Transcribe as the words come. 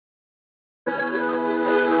Welcome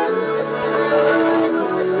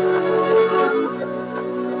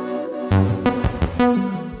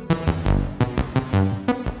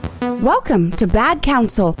to Bad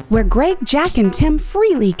Counsel, where Greg, Jack, and Tim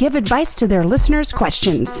freely give advice to their listeners'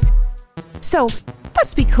 questions. So,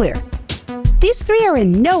 let's be clear. These three are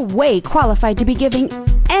in no way qualified to be giving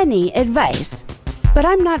any advice. But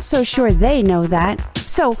I'm not so sure they know that.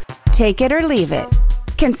 So, take it or leave it.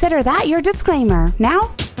 Consider that your disclaimer.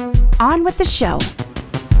 Now, on with the show.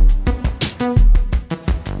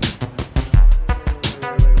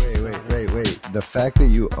 Wait. The fact that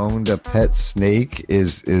you owned a pet snake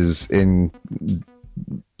is in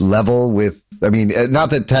level with, I mean, not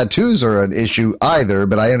that tattoos are an issue either,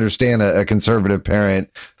 but I understand a conservative parent,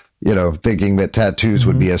 thinking that tattoos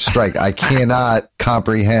would be a strike. I cannot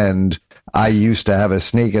comprehend I used to have a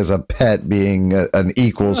snake as a pet being an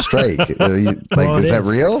equal strike. Is that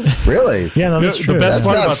real? Really? Yeah, no, that's true. The best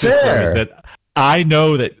part about fair. this is that I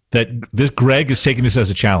know that this Greg is taking this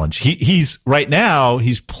as a challenge. He's right now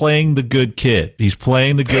he's playing the good kid. He's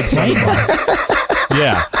playing the good son.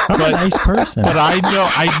 Yeah, I'm a nice person. But I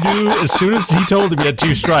knew as soon as he told him he had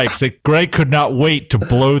 2 strikes that Greg could not wait to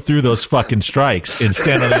blow through those fucking strikes and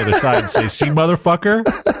stand on the other side and say, "See, motherfucker."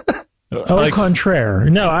 Au contraire.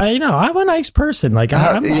 No, I'm a nice person. Like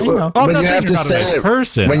I'm when you have to say it,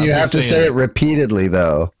 person. When you have to say it repeatedly,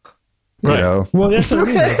 though. Right. Well, that's what I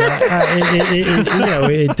mean.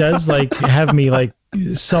 It does have me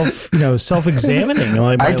self-examining.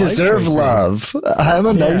 I deserve love. I'm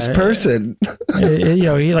a nice person.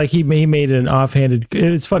 He made an offhanded.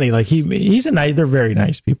 It's funny. He's a nice. They're very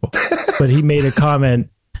nice people, but he made a comment.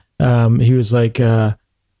 He was like,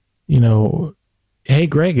 hey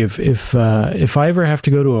Greg, if I ever have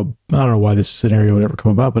to go to I don't know why this scenario would ever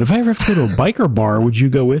come about, but if I ever have to go to a biker bar, would you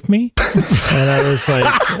go with me? And I was like,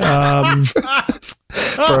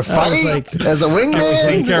 for a fight, as a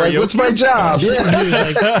wingman, what's my job? He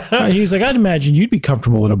was like, I'd imagine you'd be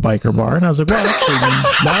comfortable at a biker bar, and I was like, well, actually,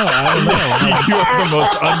 no, I don't know. You are the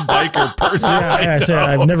most unbiker person. Yeah, I said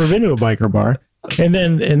I've never been to a biker bar, and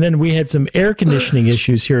then we had some air conditioning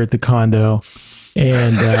issues here at the condo.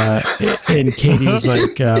 And Katie was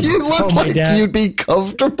like, "You look like dad, you'd be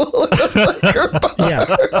comfortable in a biker bar."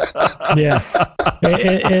 Yeah.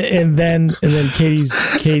 And then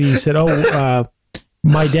Katie said, "Oh,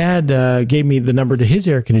 my dad gave me the number to his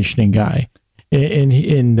air conditioning guy,"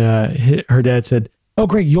 and her dad said, "Oh,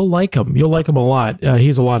 Greg, you'll like him. You'll like him a lot. He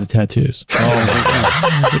has a lot of tattoos."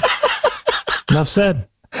 Enough said.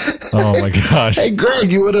 Oh my gosh! Hey Greg,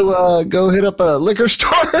 you want to go hit up a liquor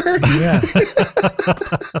store? Yeah,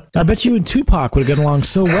 I bet you and Tupac would have gotten along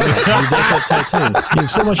so well. You both have tattoos. You have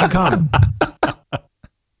so much in common.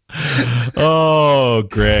 Oh,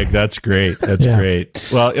 Greg, that's great. That's great.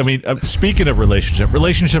 Well, I mean, speaking of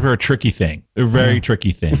relationships are a tricky thing. They're a very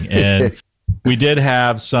tricky thing, and we did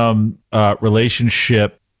have some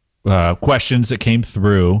relationship questions that came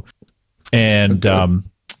through, and.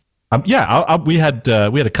 We had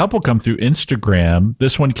a couple come through Instagram.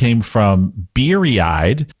 This one came from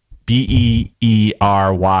Beery-eyed, Beeryi.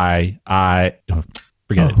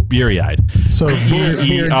 Forget it. Beery-eyed. So a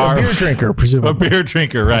beer drinker, presumably. A beer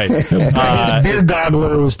drinker, right? Beer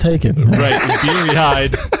gobbler was taken. Right.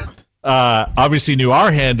 Beery-eyed. Obviously knew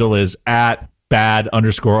our handle is at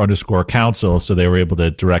 @bad__counsel, so they were able to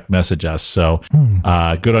direct message us. So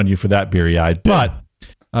good on you for that, Beery-eyed. But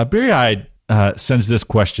Beery-eyed sends this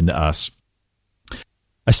question to us.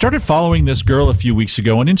 I started following this girl a few weeks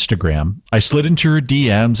ago on Instagram. I slid into her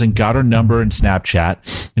DMs and got her number and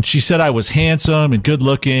Snapchat, and she said I was handsome and good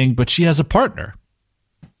looking, but she has a partner.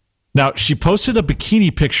 Now, she posted a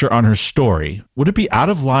bikini picture on her story. Would it be out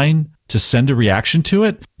of line to send a reaction to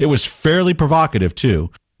it? It was fairly provocative,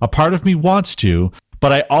 too. A part of me wants to,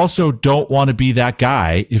 but I also don't want to be that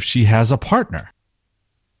guy if she has a partner.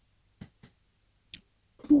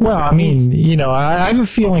 Well, I mean, I have a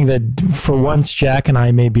feeling that for once Jack and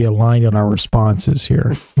I may be aligned on our responses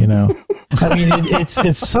here. I mean,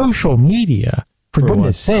 it's social media. For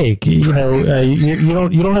goodness sake, you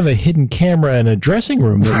don't have a hidden camera in a dressing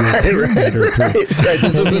room that you're right.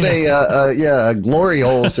 This isn't a glory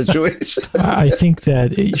hole situation. I think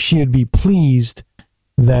that she would be pleased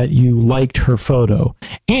that you liked her photo,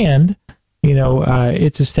 and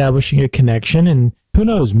it's establishing a connection, and who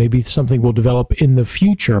knows, maybe something will develop in the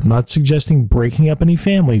future. I'm not suggesting breaking up any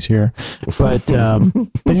families here, but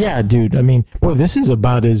yeah, dude. I mean, boy, this is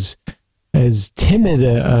about as as timid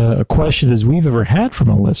a question as we've ever had from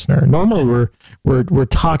a listener. Normally, we're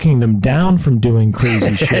talking them down from doing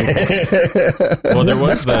crazy shit. Well, there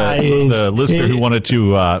was the listener who wanted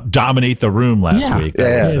to dominate the room last week.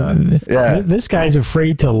 This guy's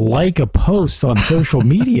afraid to like a post on social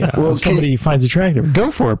media. Well, somebody he finds attractive.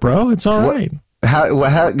 Go for it, bro. It's all right.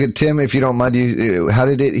 How, Tim, if you don't mind, how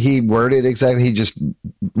did he word it exactly? He just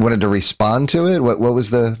wanted to respond to it. What was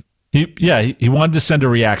the? He wanted to send a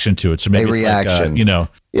reaction to it. So maybe a reaction, I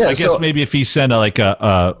guess maybe if he sent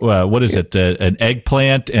what is it, an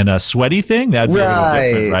eggplant and a sweaty thing, that'd be a little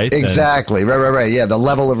different, right? Exactly, right. Yeah, the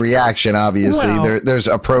level of reaction, obviously, there's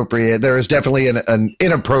appropriate. There is definitely an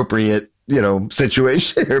inappropriate,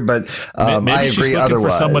 situation here, but maybe I she's agree. looking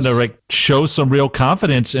Otherwise, for someone to show some real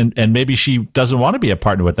confidence, and maybe she doesn't want to be a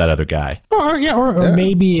partner with that other guy. Or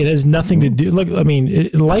maybe it has nothing to do. Look, I mean,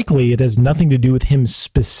 likely it has nothing to do with him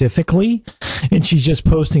specifically, and she's just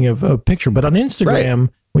posting a picture. But on Instagram,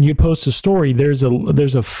 when you post a story, there's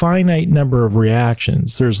a finite number of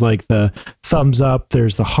reactions. There's like the thumbs up,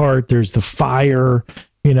 there's the heart, there's the fire.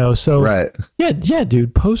 So yeah,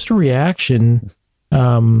 dude, post a reaction.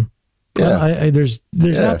 There's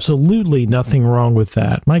absolutely nothing wrong with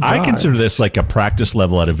that. My God. I consider this like a practice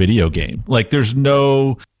level at a video game. Like there's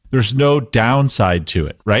no downside to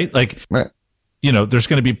it, right? Like, there's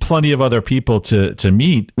going to be plenty of other people to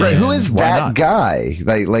meet. Right. Who is that guy?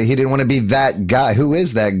 Like he didn't want to be that guy. Who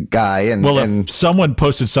is that guy? If someone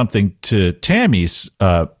posted something to Tammy's,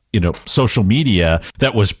 social media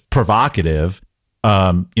that was provocative,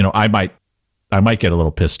 I might get a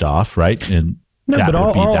little pissed off, right? And no, but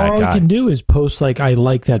all I can do is post like, I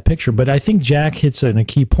like that picture. But I think Jack hits on a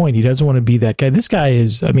key point. He doesn't want to be that guy. This guy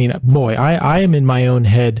is, I mean, boy, I am in my own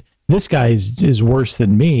head. This guy is worse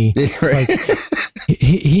than me. Like,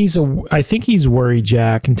 I think he's worried,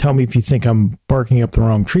 Jack, and tell me if you think I'm barking up the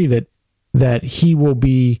wrong tree, that he will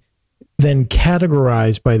be then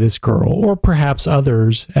categorized by this girl, or perhaps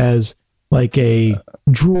others, as like a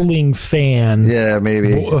drooling fan. Yeah,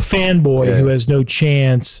 maybe. A fanboy who has no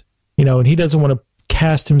chance. And he doesn't want to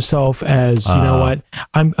cast himself as, you know what,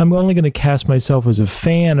 I'm only going to cast myself as a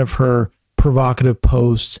fan of her provocative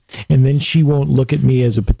posts, and then she won't look at me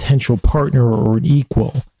as a potential partner or an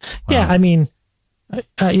equal. Yeah, I mean,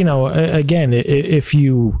 again, if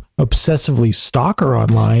you obsessively stalk her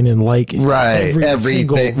online and like everything,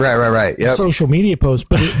 yep. social media post,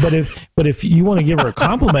 but if you want to give her a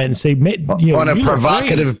compliment and say, on a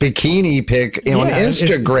provocative bikini pic on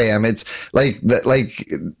Instagram, it's like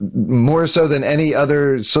more so than any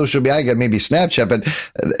other social media. I got maybe Snapchat, but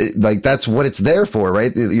like that's what it's there for,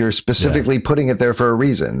 right? You're specifically putting it there for a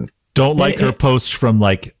reason. Don't like her posts from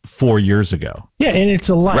like 4 years ago. Yeah, and it's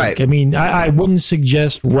a like. Right. I mean, I wouldn't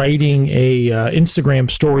suggest writing a Instagram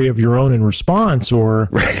story of your own in response, or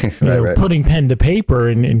putting pen to paper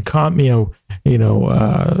and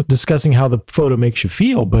discussing how the photo makes you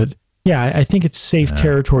feel. But yeah, I think it's safe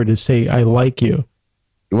territory to say I like you.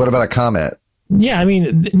 What about a comment? Yeah, I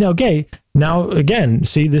mean, now again,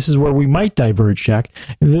 see, this is where we might diverge, Jack.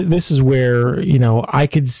 This is where I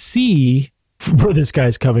could see where this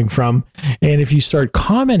guy's coming from. And if you start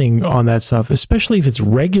commenting on that stuff, especially if it's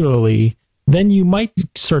regularly, then you might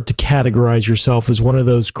start to categorize yourself as one of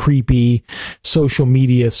those creepy social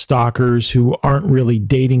media stalkers who aren't really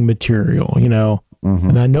dating material,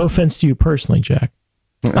 Mm-hmm. And no offense to you personally, Jack.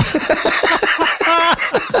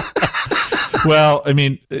 Well, I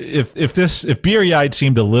mean, if Beery Eyed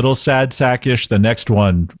seemed a little sad sackish, the next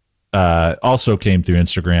one also came through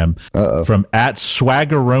Instagram from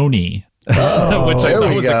 @Swaggeroni. Which I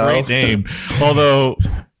thought was a great name. Although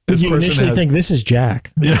this you initially think this is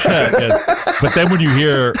Jack. Yeah, yes. But then when you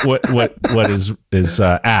hear what is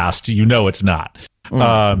asked, it's not.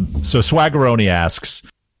 So Swaggeroni asks,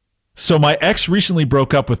 so my ex recently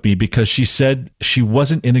broke up with me because she said she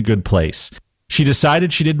wasn't in a good place. She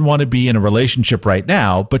decided she didn't want to be in a relationship right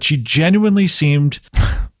now, but she genuinely seemed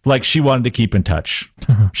like she wanted to keep in touch.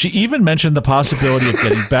 She even mentioned the possibility of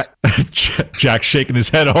getting back. Jack's shaking his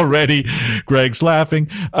head already. Greg's laughing.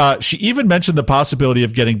 She even mentioned the possibility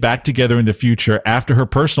of getting back together in the future after her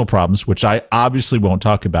personal problems, which I obviously won't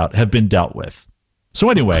talk about, have been dealt with. So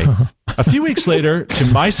anyway, a few weeks later,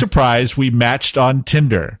 to my surprise, we matched on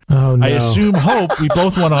Tinder. Oh, no. I hope we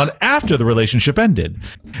both went on after the relationship ended.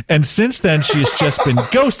 And since then, she's just been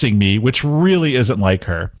ghosting me, which really isn't like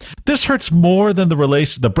her. This hurts more than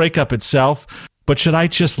the breakup itself. But should I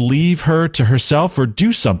just leave her to herself or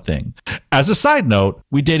do something? As a side note,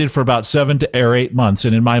 we dated for about 7 or 8 months,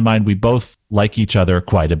 and in my mind, we both like each other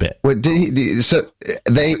quite a bit. So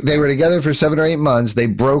they were together for 7 or 8 months. They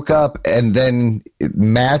broke up and then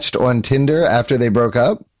matched on Tinder after they broke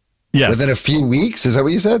up? Yes. Within a few weeks? Is that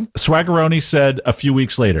what you said? Swaggeroni said a few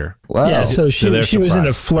weeks later. Wow. Yeah, so she was in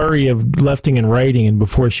a flurry of lefting and righting, and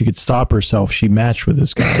before she could stop herself, she matched with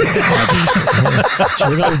this guy. She's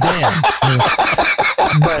like, oh, damn.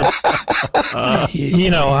 But,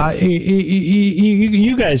 you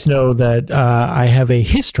guys know that I have a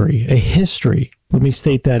history. Let me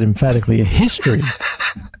state that emphatically, a history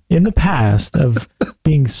in the past of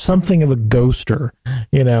being something of a ghoster,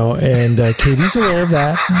 and Katie's aware of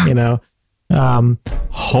that,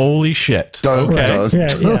 Holy shit.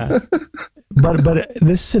 Okay. Yeah. But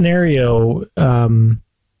this scenario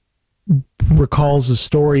recalls a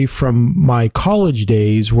story from my college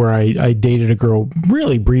days where I dated a girl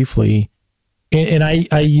really briefly, and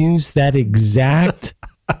I used that exact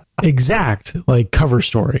like cover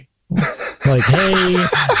story. Like, hey,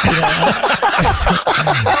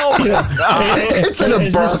 it's in a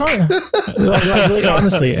book.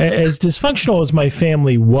 Honestly, as dysfunctional as my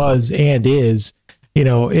family was and is,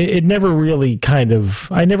 it never really I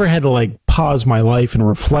never had to like pause my life and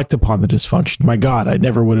reflect upon the dysfunction. My God, I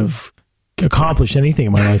never would have accomplished anything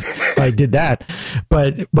in my life if I did that.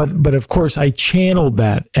 But of course, I channeled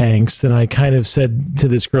that angst, and I kind of said to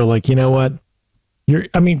this girl, like, you know what?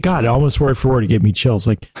 God, almost word for word, it gave me chills.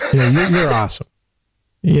 Like, you're awesome,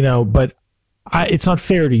 but it's not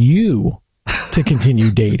fair to you to continue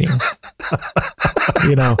dating,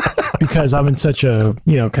 because I'm in such a,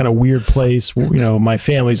 kind of weird place. My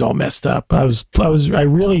family's all messed up. I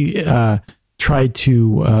really tried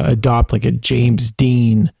to adopt like a James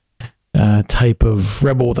Dean type of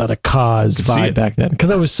rebel without a cause vibe back then,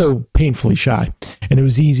 because I was so painfully shy, and it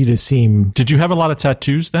was easy to seem. Did you have a lot of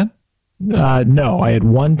tattoos then? No, I had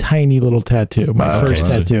one tiny little tattoo, my first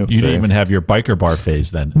tattoo. You didn't even have your biker bar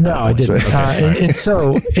phase then? No, I didn't. And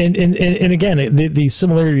so, and again, the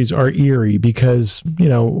similarities are eerie because,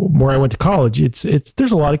 where I went to college,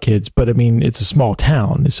 there's a lot of kids, but I mean, it's a small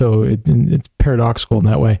town. So it's paradoxical in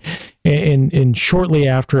that way. And shortly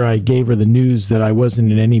after I gave her the news that I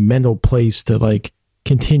wasn't in any mental place to like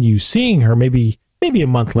continue seeing her, maybe a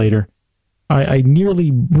month later, I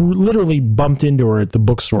literally bumped into her at the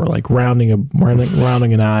bookstore, like rounding an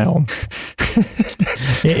aisle.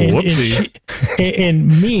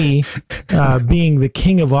 and me, being the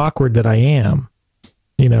king of awkward that I am,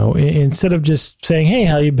 instead of just saying, "Hey,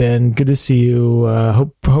 how you been? Good to see you.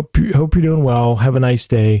 Hope you're doing well. Have a nice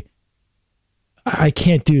day." I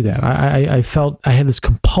can't do that. I felt I had this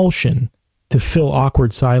compulsion to fill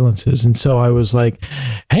awkward silences, and so I was like,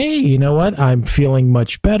 "Hey, you know what? I'm feeling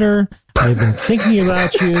much better. I've been thinking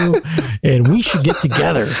about you, and we should get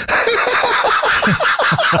together."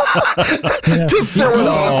 To fill an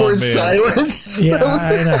awkward silence.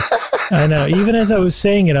 Yeah, I know. Even as I was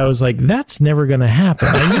saying it, I was like, "That's never going to happen."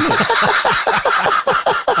 I knew it.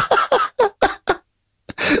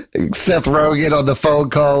 Seth Rogen on the phone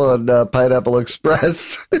call on Pineapple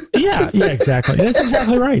Express. Yeah, exactly. That's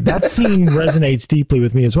exactly right. That scene resonates deeply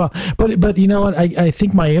with me as well. But you know what? I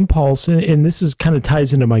think my impulse, and this is kind of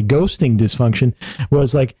ties into my ghosting dysfunction,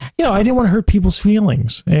 was like, I didn't want to hurt people's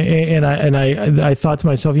feelings, and I thought to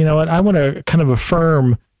myself, you know what? I want to kind of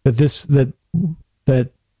affirm that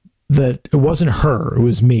that it wasn't her, it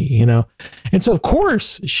was me, And so of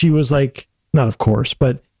course she was like, not of course,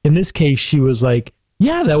 but in this case she was like,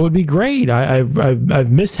 yeah, that would be great. I've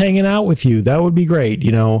missed hanging out with you. That would be great,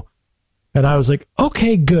 And I was like,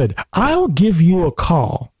 okay, good. I'll give you a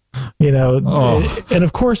call, Oh. And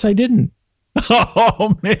of course I didn't.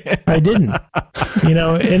 Oh man, I didn't.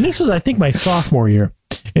 And this was, I think, my sophomore year,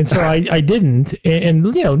 and so I didn't. And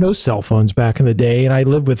no cell phones back in the day, and I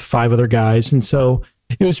lived with 5 other guys, and so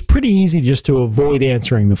it was pretty easy just to avoid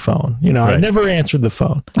answering the phone. Right. I never answered the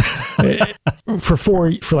phone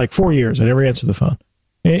for like 4 years. I never answered the phone.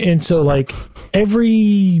 And so like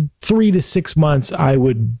every 3 to 6 months, I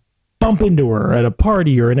would bump into her at a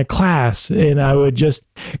party or in a class, and I would just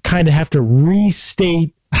kind of have to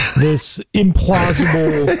restate this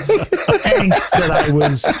implausible angst that I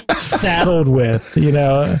was saddled with,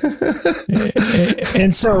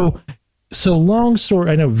 And so long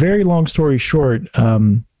story, I know, very long story short,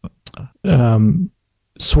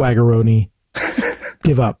 Swaggeroni,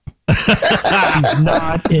 give up. She's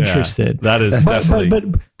not interested. Yeah, that is definitely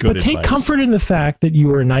good but take advice. Comfort in the fact that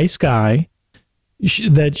you are a nice guy,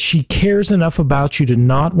 that she cares enough about you to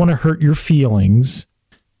not want to hurt your feelings,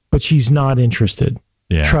 but she's not interested.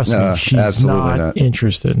 Yeah. Trust me, she's not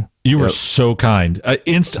interested. You were so kind.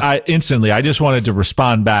 Instantly, I just wanted to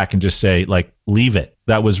respond back and just say, like, leave it.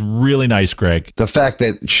 That was really nice, Greg. The fact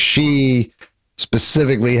that she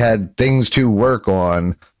specifically had things to work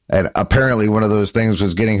on, and apparently one of those things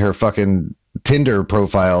was getting her fucking Tinder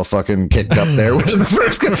profile fucking kicked up there within the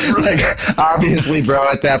first, like, obviously, bro,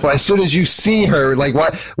 at that point, as soon as you see her, like,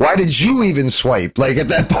 why did you even swipe? Like, at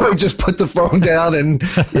that point, just put the phone down and,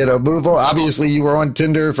 move on. Obviously, you were on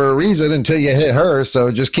Tinder for a reason until you hit her,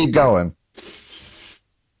 so just keep going.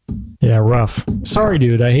 Yeah, rough. Sorry,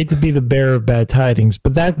 dude. I hate to be the bearer of bad tidings,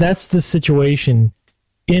 but that's the situation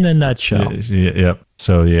in a nutshell. Yep.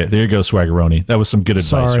 So, yeah, there you go, Swaggeroni. That was some good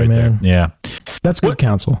advice right man. there. Yeah. That's good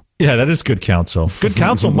counsel. Yeah, that is good counsel. Good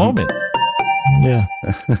counsel moment. Yeah.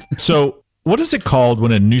 So, what is it called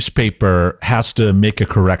when a newspaper has to make a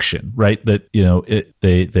correction, right? That,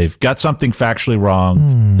 they've got something factually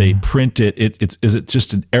wrong. They print it. Is it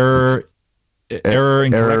just an error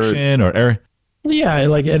in correction or error? Yeah,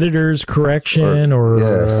 like editor's correction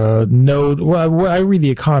or note. Well, I read The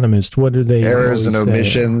Economist. What do they errors and say?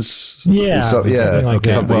 Omissions? Yeah, something like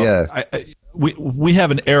that. Well, we have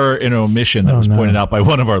an error in omission that was pointed out by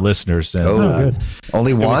one of our listeners. And, good.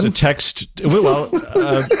 Only one? It was a text. Well,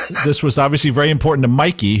 this was obviously very important to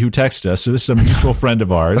Mikey, who texted us. So this is a mutual friend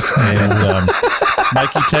of ours. And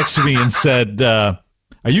Mikey texted me and said, are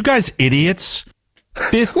you guys idiots?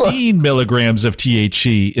 15 milligrams of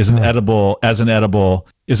THC is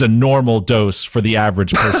is a normal dose for the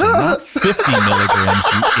average person, not 50 milligrams,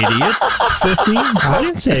 you idiots. 50? I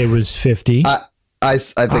didn't say it was 50. I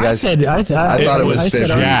thought it was 50.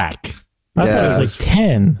 Jack. I thought it was like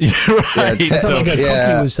 10. Right. I thought like a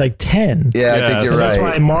cookie was like 10. Yeah, I think you're right. That's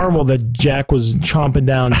why I marvel that Jack was chomping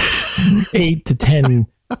down 8 to 10,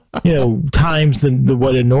 times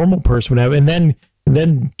what a normal person would have, and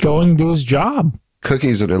then going to his job.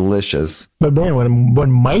 Cookies are delicious. But man,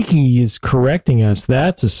 when Mikey is correcting us,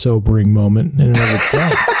 that's a sobering moment in and of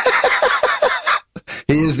itself.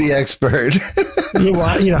 He is the expert.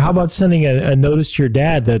 How about sending a notice to your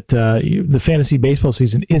dad that the fantasy baseball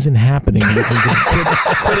season isn't happening?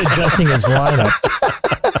 Quit adjusting his lineup.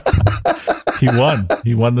 He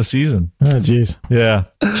won the season. Oh, jeez. Yeah.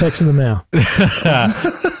 Checks in the mail.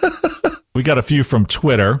 We got a few from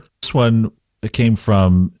Twitter. This one came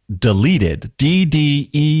from Deleted.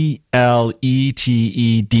 DDELETEDD.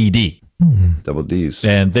 Double D's.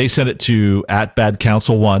 And they sent it to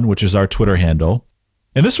 @BadCounsel1, which is our Twitter handle.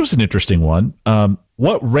 And this was an interesting one.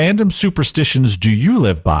 What random superstitions do you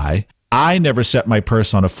live by? I never set my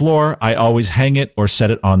purse on a floor. I always hang it or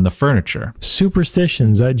set it on the furniture.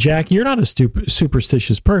 Superstitions. Jack, you're not a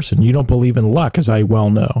superstitious person. You don't believe in luck, as I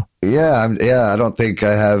well know. Yeah, I don't think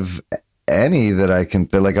I have any that I can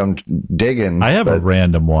feel like I'm digging. I have a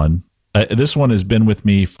random one. This one has been with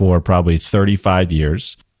me for probably 35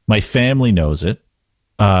 years. My family knows it.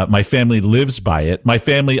 My family lives by it. My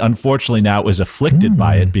family, unfortunately, now is afflicted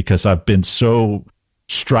by it because I've been so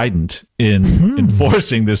strident in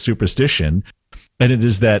enforcing this superstition. And it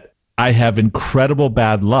is that I have incredible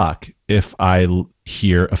bad luck if I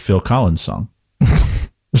hear a Phil Collins song.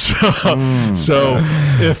 So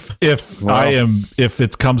if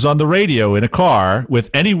it comes on the radio in a car with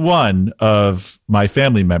any one of my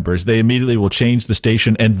family members, they immediately will change the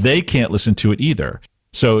station and they can't listen to it either.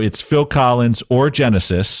 So it's Phil Collins or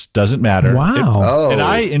Genesis, doesn't matter. Wow. And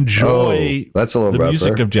I enjoy that's a little the rougher.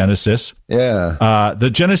 music of Genesis. Yeah. The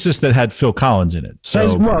Genesis that had Phil Collins in it.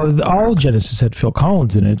 So all Genesis had Phil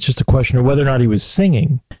Collins in it. It's just a question of whether or not he was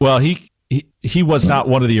singing. Well, he was not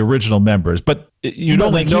one of the original members, but you'd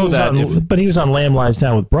only know that. But he was on Lamb Lies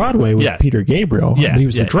Down with Broadway with Peter Gabriel. Yeah, he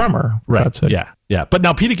was the drummer. Right. That's it. Yeah. But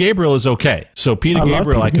now Peter Gabriel is okay. So Peter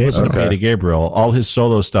Gabriel, I can listen to Peter Gabriel. All his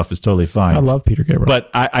solo stuff is totally fine. I love Peter Gabriel. But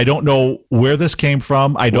I don't know where this came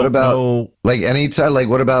from. I don't know. Like any time, like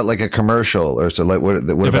what about like a commercial or so? Like what if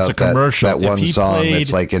about it's a commercial, that one song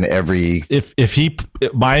that's like in every? If he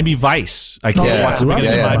Miami Vice, I can't watch the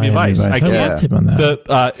Miami Vice. I can't. Him on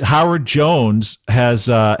that. Howard Jones has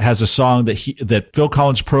a song that Phil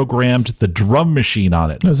Collins programmed the drum machine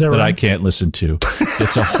on it that I can't listen to.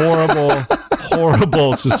 It's a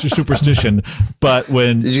horrible superstition. But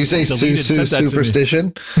when did you say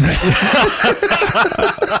superstition?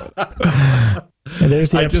 And there's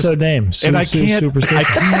the episode name. I can't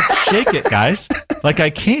shake it, guys. Like I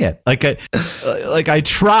can't. Like I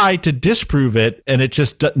try to disprove it, and it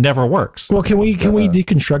just never works. Well, can we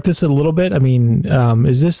deconstruct this a little bit? I mean,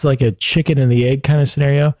 is this like a chicken and the egg kind of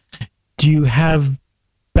scenario? Do you have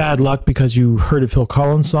bad luck because you heard a Phil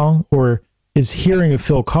Collins song, or is hearing a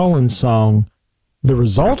Phil Collins song the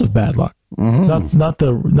result of bad luck? Mm-hmm. Not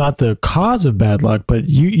the cause of bad luck, but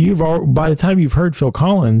you've by the time you've heard Phil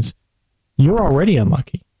Collins, you're already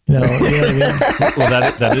unlucky. You know what I mean?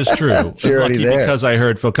 Well, that is true. You're already there because I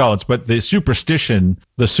heard Phil Collins. But the superstition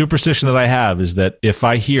that I have is that if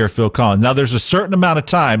I hear Phil Collins, now there's a certain amount of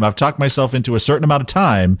time, I've talked myself into a certain amount of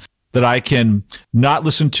time that I can not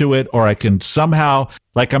listen to it, or I can somehow,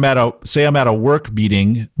 like I'm at a work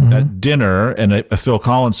meeting at dinner and a Phil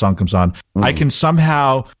Collins song comes on, I can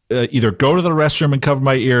somehow either go to the restroom and cover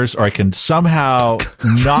my ears, or I can somehow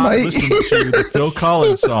not listen to the Phil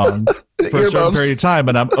Collins song for a certain period of time,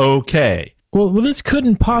 and I'm okay. Well, this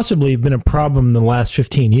couldn't possibly have been a problem in the last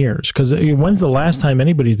 15 years, because when's the last time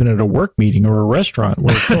anybody's been at a work meeting or a restaurant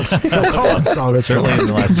where Phil Collins song is Certainly in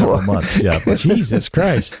the last couple months, yeah. But. Jesus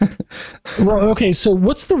Christ. Well, okay, so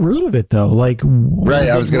what's the root of it, though? Like, right,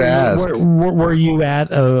 I was going to ask. Were you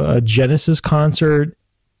at a Genesis concert,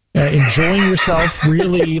 enjoying yourself,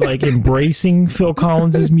 really like embracing Phil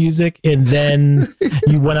Collins's music, and then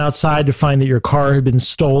you went outside to find that your car had been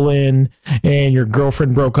stolen and your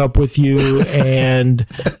girlfriend broke up with you, and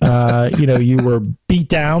you were beat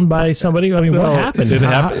down by somebody? I mean, what happened? It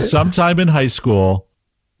happened sometime in high school.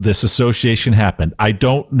 This association happened. I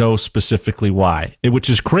don't know specifically why, which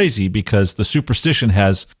is crazy because the superstition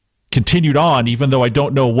has continued on, even though I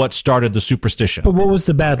don't know what started the superstition. But what was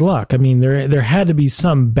the bad luck? I mean, there had to be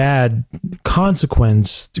some bad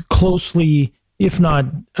consequence closely, if not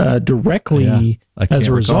directly, as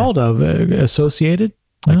a result of associated.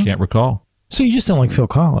 I can't recall. So you just don't like Phil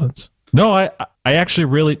Collins? No, I actually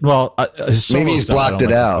really, well, maybe he's blocked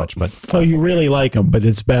it out. But you really like him, but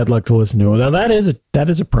it's bad luck to listen to him. Now that is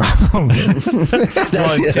a problem.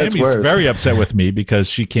 Tammy's very upset with me because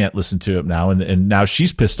she can't listen to it now, and now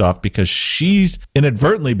she's pissed off because she's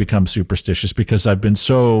inadvertently become superstitious because I've been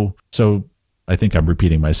so. I think I'm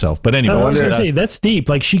repeating myself, but anyway, I was going to say that's deep.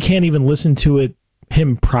 Like she can't even listen to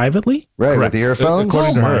him privately, right? Correct. With the earphones,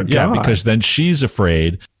 according to her, yeah, because then she's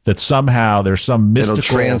afraid that somehow there's some mystical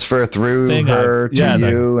it'll transfer through her to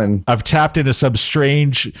you, and I've tapped into some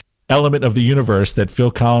strange element of the universe that Phil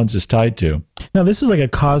Collins is tied to. Now, this is like a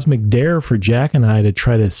cosmic dare for Jack and I to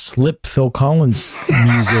try to slip Phil Collins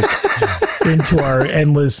music into our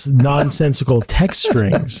endless nonsensical text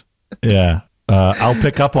strings. Yeah, I'll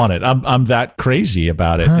pick up on it. I'm that crazy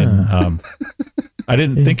about it. And, I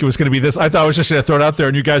didn't think it was going to be this. I thought I was just going to throw it out there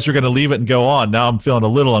and you guys were going to leave it and go on. Now I'm feeling a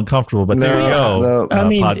little uncomfortable, but there we go. I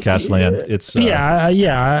mean, podcast land. It's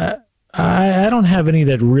I don't have any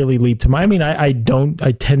that really leap to mind. I mean,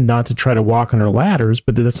 I tend not to try to walk under ladders,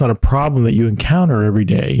 but that's not a problem that you encounter every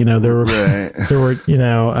day. You know, there were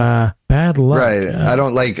bad luck. Right. I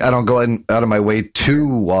don't go out of my way to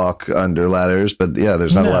walk under ladders, but yeah,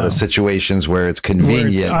 there's not a lot of situations where it's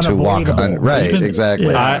convenient to walk on. Right.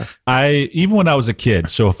 Exactly. I even when I was a kid,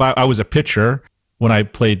 so if I was a pitcher when I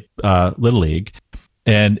played Little League,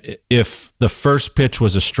 and if the first pitch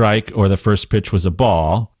was a strike or the first pitch was a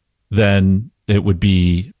ball, then it would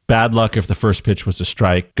be bad luck if the first pitch was a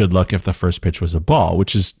strike, good luck if the first pitch was a ball,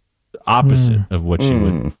 which is opposite of what you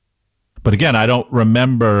would. But again, I don't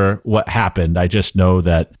remember what happened. I just know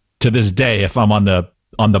that to this day, if I'm on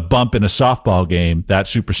the bump in a softball game, that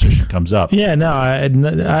superstition comes up. Yeah, no,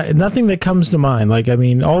 nothing that comes to mind. Like, I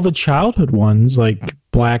mean, all the childhood ones, like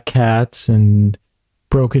black cats and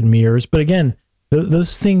broken mirrors. But again,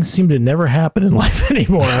 those things seem to never happen in life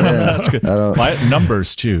anymore. I don't know. That's good.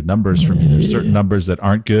 Numbers too. Numbers for me. There's certain numbers that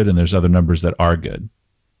aren't good, and there's other numbers that are good.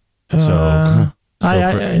 I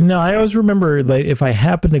always remember, like, if I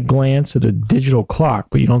happen to glance at a digital clock,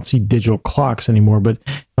 but you don't see digital clocks anymore. But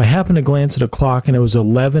if I happen to glance at a clock and it was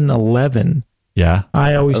 11:11, yeah,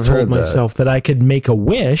 I always told myself that I could make a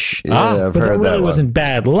wish. But that really wasn't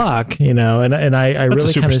bad luck, you know. And I That's really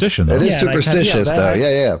a superstition. It is superstitious, though.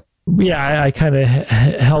 Yeah. Yeah, I kind of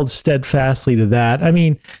held steadfastly to that. I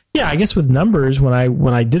mean, yeah, I guess with numbers, when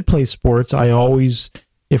I did play sports, I always,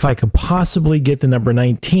 if I could possibly get the number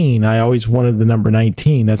 19, I always wanted the number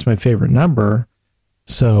 19. That's my favorite number.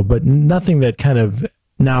 So, but nothing that kind of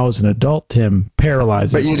now as an adult, Tim,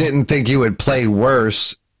 paralyzes me. But you didn't think you would play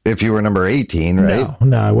worse if you were number 18, right?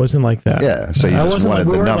 No, I wasn't like that. Yeah, so you just wanted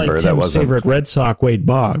the number. That wasn't favorite Red Sox Wade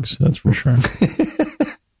Boggs, that's for sure.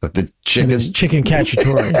 The chicken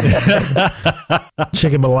cacciatore.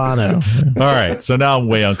 Chicken Milano. All right. So now I'm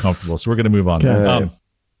way uncomfortable. So we're going to move on.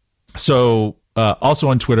 Also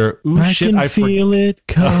on Twitter, I can feel it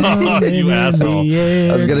coming. You asshole.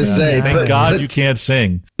 I was going to say, thank God you can't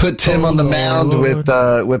sing. Put Tim on the mound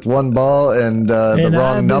with one ball and the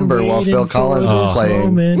wrong number while Phil Collins is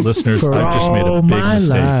playing. Listeners, I've just made a big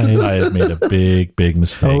mistake. I have made a big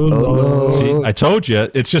mistake. See, I told you,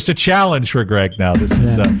 it's just a challenge for Greg now. This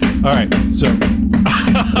is all right. So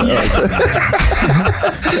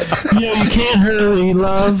You can't hurry,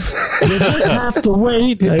 love. You just have to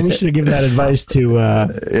wait. We should have given that advice to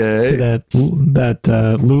that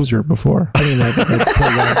loser before. I mean, that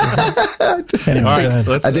anyway, All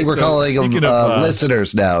right, I think we're calling them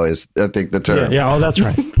listeners now. Is I think the term? Yeah. Oh, that's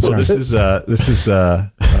right. Well,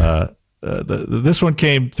 this one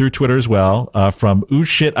came through Twitter as well from "Ooh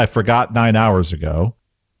shit, I forgot 9 hours ago."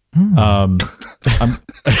 That's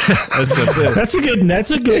a good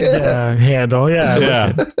handle.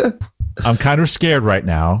 Yeah. I'm kind of scared right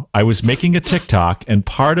now. I was making a TikTok, and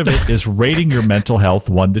part of it is rating your mental health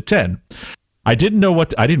 1 to 10. I didn't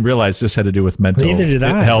realize this had to do with mental health. Neither did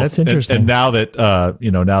I. That's interesting. And now that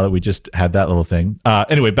now that we just had that little thing.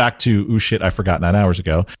 Anyway, back to "Ooh shit, I forgot 9 hours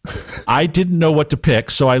ago." I didn't know what to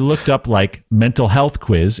pick, so I looked up like mental health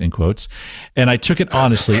quiz in quotes, and I took it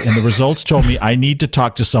honestly, and the results told me I need to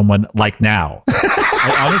talk to someone like now.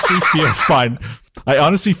 I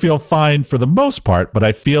honestly feel fine for the most part, but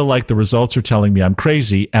I feel like the results are telling me I'm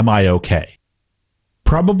crazy. Am I okay?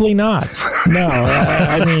 Probably not. No,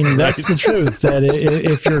 I mean, that's the truth. That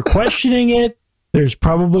if you're questioning it, there's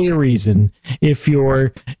probably a reason. If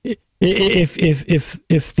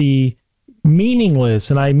the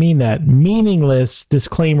meaningless, and I mean that meaningless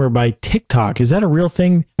disclaimer by TikTok, is that a real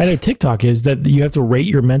thing? I know TikTok is that you have to rate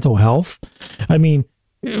your mental health. I mean,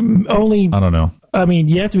 I don't know. I mean,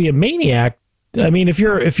 you have to be a maniac. I mean, if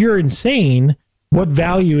you're insane, what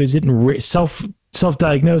value is it in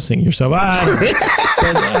self-diagnosing yourself?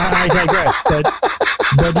 I digress.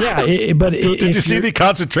 But yeah, did you see the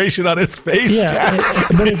concentration on his face? Yeah,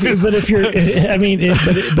 but if you're, I mean,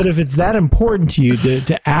 but if it's that important to you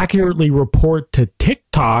to accurately report to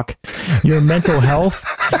TikTok your mental health,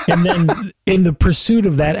 and then in the pursuit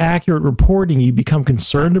of that accurate reporting, you become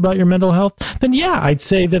concerned about your mental health, then yeah, I'd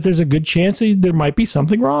say that there's a good chance that there might be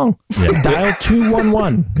something wrong. Yeah. Dial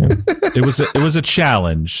 211. It was a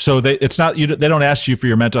challenge. So they don't ask you for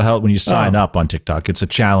your mental health when you sign up on TikTok. It's a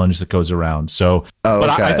challenge that goes around. So. But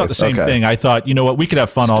I thought the same thing. I thought, you know what, we could have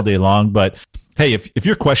fun all day long, but hey, if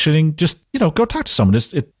you're questioning, just go talk to someone.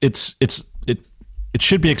 It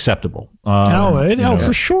should be acceptable.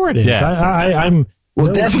 For sure it is. Yeah. I'm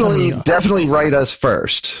definitely write us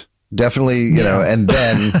first. Definitely, and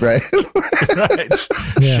then right.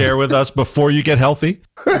 Yeah. Share with us before you get healthy.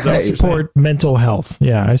 I support mental health.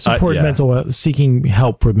 Yeah, I support mental health, seeking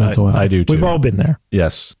help for mental health. I do too. We've all been there.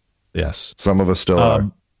 Yes. Some of us still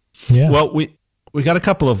are. Yeah. Well, we got a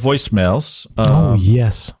couple of voicemails.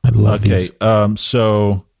 Yes, I love these.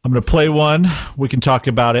 So I'm going to play one. We can talk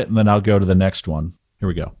about it, and then I'll go to the next one. Here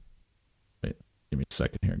we go. Wait, give me a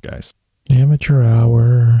second here, guys. Amateur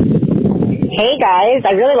hour. Hey, guys.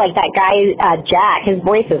 I really like that guy, Jack. His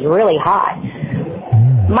voice is really hot.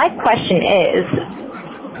 My question is,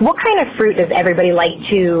 what kind of fruit does everybody like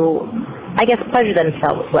to, I guess, pleasure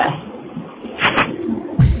themselves with?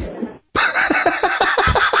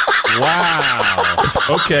 Wow.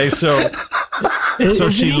 Okay, so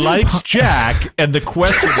she likes Jack, and the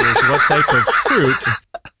question is, what type of fruit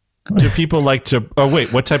do people like to? Oh,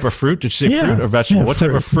 wait, what type of fruit? Did she say fruit or vegetable? What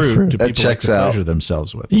type of fruit do people like to pleasure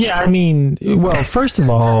themselves with? Yeah, I mean, well, first of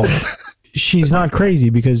all, she's not crazy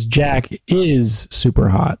because Jack is super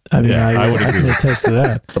hot. I mean, I can attest to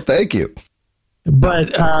that. Well, thank you.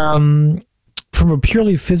 But from a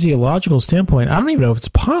purely physiological standpoint, I don't even know if it's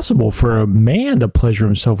possible for a man to pleasure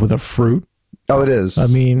himself with a fruit. Oh, it is. I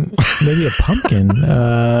mean, maybe a pumpkin.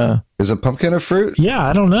 Is a pumpkin a fruit? Yeah,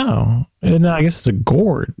 I don't know. And I guess it's a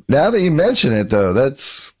gourd. Now that you mention it, though,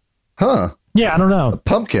 that's... Yeah, I don't know. A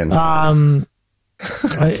pumpkin. I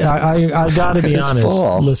got to be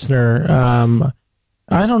honest, listener.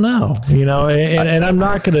 I don't know, and I'm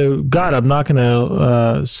not going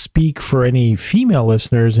to speak for any female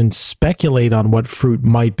listeners and speculate on what fruit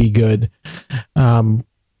might be good. I'm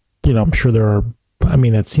sure there are. I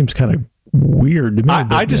mean, that seems kind of weird to me.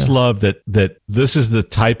 I just love that this is the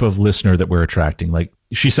type of listener that we're attracting. Like,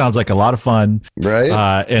 she sounds like a lot of fun, right?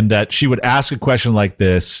 And that she would ask a question like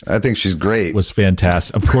this. I think she's great. Was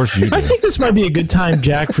fantastic. Of course, you do. I think this might be a good time,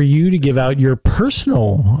 Jack, for you to give out your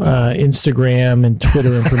personal Instagram and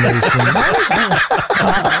Twitter information.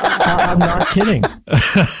 I'm not kidding.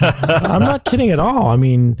 I'm not kidding at all. I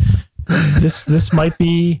mean, this might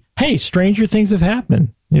be. Hey, stranger things have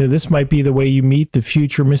happened. This might be the way you meet the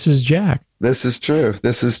future Mrs. Jack. This is true.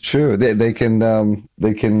 They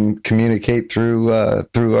can communicate through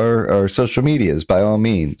our social medias by all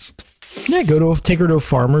means. Yeah, take her to a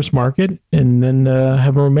farmer's market and then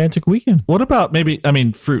have a romantic weekend. What about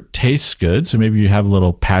fruit tastes good, so maybe you have a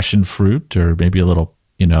little passion fruit or maybe a little,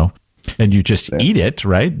 and you just eat it,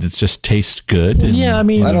 right? It just tastes good. And, Yeah, I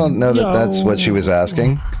mean, I don't know that that's what she was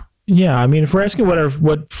asking. Yeah, I mean, if we're asking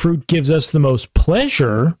what fruit gives us the most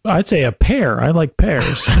pleasure, I'd say a pear. I like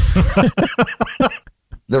pears.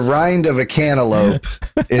 The rind of a cantaloupe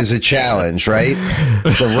is a challenge, right?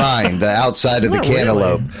 The rind, the outside of the Not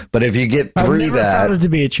cantaloupe. really. But if you get I've through never that, found it to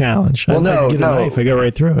be a challenge. Well, I get a knife, I go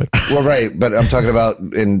right through it. well, right. But I'm talking about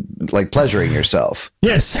in like pleasuring yourself.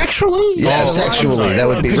 Yeah, sexually. Yeah, sexually, that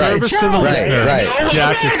would be right. Service to the listener. Right.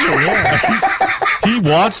 Jack he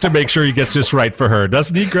wants to make sure he gets this right for her,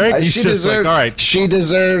 doesn't he, Greg? He's just like, all right. She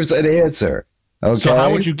deserves an answer. Okay. So how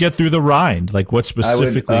would you get through the rind? Like, what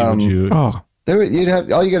specifically would you? Oh, You'd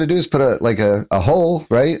have all you got to do is put a hole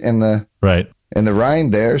right in the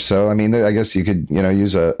rind there. So I mean, I guess you could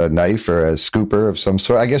use a knife or a scooper of some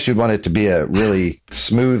sort. I guess you'd want it to be a really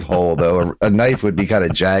smooth hole, though. A knife would be kind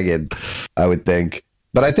of jagged, I would think.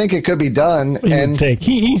 But I think it could be done. and think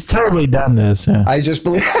he's totally done this. Yeah. I just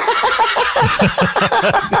believe.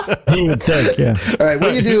 He would think, yeah. All right,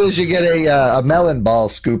 what you do is you get a melon ball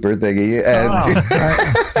scooper thingy, and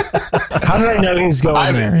How did I know he was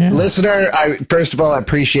going there? Yeah. listener, first of all, I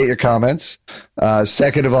appreciate your comments.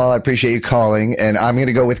 Second of all, I appreciate you calling, and I'm going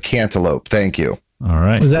to go with cantaloupe. Thank you. All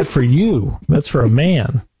right. Is that for you? That's for a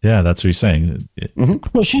man. Yeah, that's what he's saying.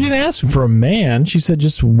 Well, she didn't ask for a man. She said,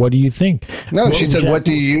 just what do you think? No, she said, what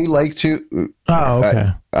do you like to... Oh,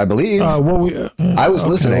 okay. I believe. I was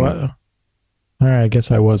listening. Well, all right, I guess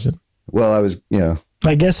I wasn't. Well, I was,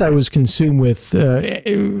 I guess I was consumed with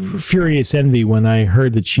furious envy when I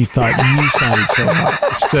heard that she thought you sounded so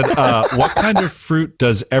hot. She said, what kind of fruit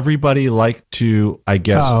does everybody like to, I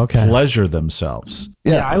guess, pleasure themselves?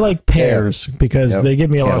 Yeah, I like pears because they give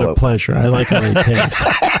me a lot of pleasure. I like how they taste.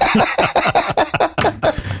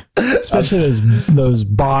 Especially those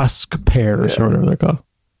Bosque pears or whatever they're called.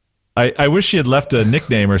 I wish she had left a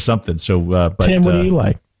nickname or something. So, but, Tim, what do you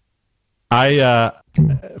like?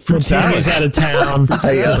 Fruit salad. He's out of town.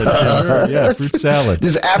 Fruit salad.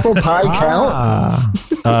 Does apple pie count?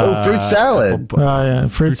 Fruit salad. Yeah,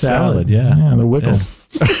 fruit salad. Yeah, the Wiggles.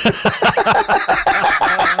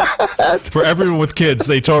 For everyone with kids,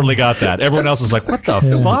 they totally got that. Everyone else is like, what the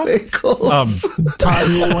fuck? Wiggles. Todd,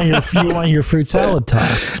 you want your fruit salad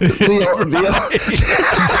tossed.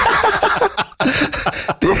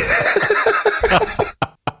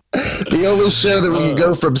 The only show that we can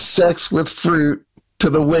go from sex with fruit to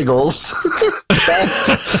the Wiggles,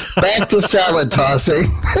 back to salad tossing.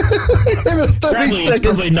 Sadly, it's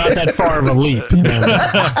probably not that far of a leap.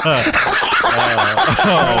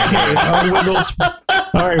 Wiggles.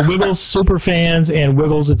 All right, Wiggles super fans and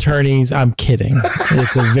Wiggles attorneys. I'm kidding.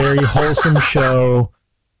 It's a very wholesome show.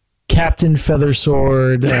 Captain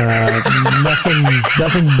Feathersword, nothing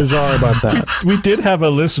bizarre about that. We did have a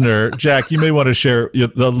listener, Jack, you may want to share.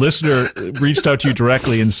 The listener reached out to you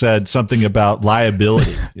directly and said something about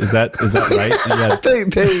liability. Is that right?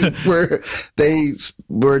 They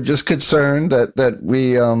were just concerned that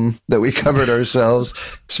we covered ourselves,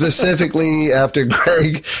 specifically after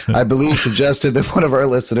Greg, I believe, suggested that one of our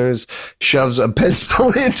listeners shoves a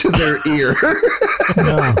pencil into their ear.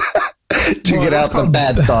 No. To get out the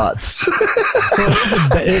bad thoughts.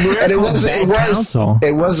 And it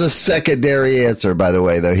was a secondary answer, by the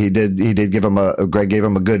way, though. He did give him Greg gave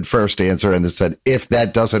him a good first answer and said, if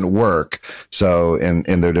that doesn't work. So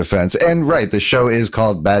in their defense, and right, the show is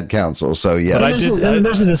called Bad Counsel. So yeah,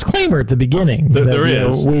 there's a disclaimer at the beginning. There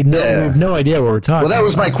is. We have no idea what we're talking about. Well, that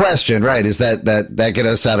was my question, right? Is that get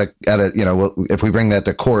us out of, if we bring that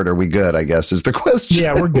to court, are we good, I guess, is the question.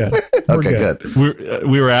 Yeah, we're good. Okay, good.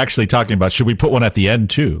 We were actually talking about, should we put one at the end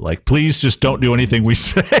too? Like, please just don't do anything we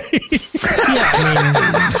say.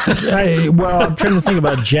 I'm trying to think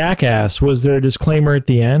about Jackass. Was there a disclaimer at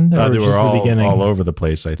the end? Or They were just all, the beginning? all over the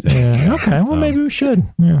place, I think. Yeah. Okay. Well, maybe we should.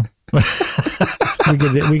 Yeah. we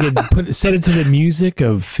could set it to the music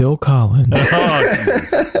of Phil Collins.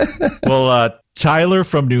 Well, Tyler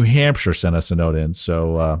from New Hampshire sent us a note in,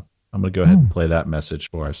 so I'm going to go ahead and play that message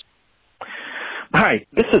for us. Hi,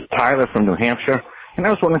 this is Tyler from New Hampshire, and I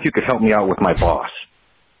was wondering if you could help me out with my boss.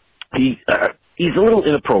 He's a little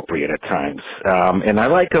inappropriate at times, and I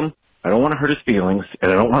like him. I don't want to hurt his feelings,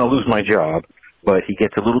 and I don't want to lose my job, but he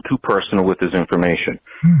gets a little too personal with his information.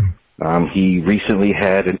 He recently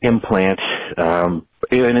had an implant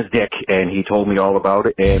in his dick, and he told me all about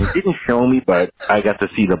it, and didn't show me, but I got to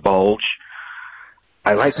see the bulge.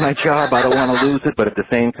 I like my job. I don't want to lose it, but at the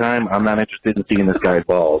same time, I'm not interested in seeing this guy's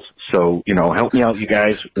balls. So, help me out, you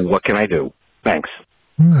guys. What can I do? Thanks.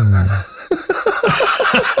 That's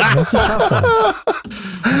a tough one.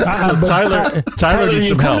 So Tyler needs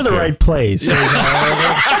some help. You've come to the right place.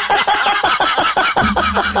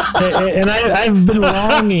 and I've been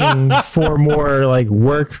longing for more like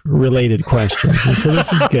work-related questions, and so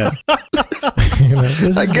this is good.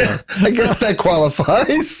 I guess that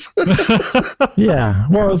qualifies. Yeah.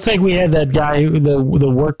 Well, it's like we had that guy, the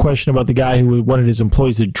work question about the guy who wanted his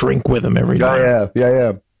employees to drink with him every night. Oh,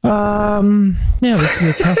 yeah. Yeah, this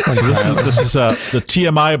is a tough one. This is the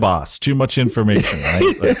TMI boss. Too much information,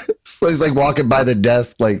 right? So he's like walking by the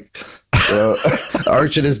desk, like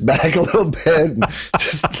arching his back a little bit, and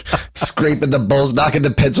just scraping the bulge, knocking the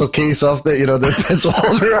pencil case off the pencil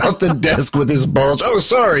holder off the desk with his bulge. Oh,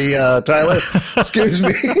 sorry, Tyler. Excuse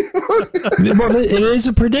me. Well, it is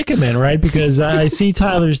a predicament, right? Because I see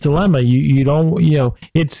Tyler's dilemma. You don't,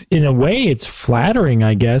 it's in a way it's flattering,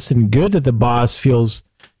 I guess, and good that the boss feels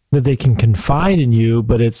that they can confide in you,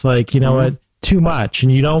 but it's like, what, too much,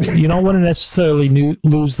 and you don't want to necessarily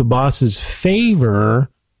lose the boss's favor,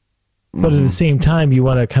 but at the same time you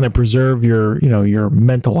want to kind of preserve your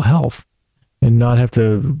mental health and not have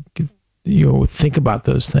to think about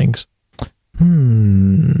those things.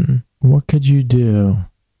 What could you do?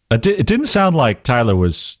 It didn't sound like Tyler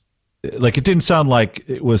was like, it didn't sound like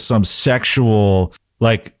it was some sexual,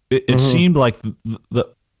 like it seemed like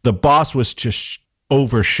the boss was just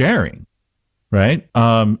oversharing, right?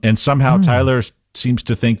 And somehow Tyler seems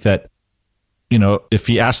to think that, if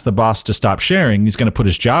he asks the boss to stop sharing, he's going to put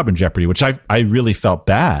his job in jeopardy, which I really felt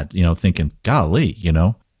bad, thinking, golly,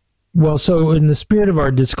 Well, so in the spirit of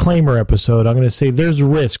our disclaimer episode, I'm going to say there's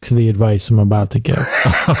risk to the advice I'm about to give.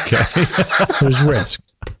 Okay. There's risk.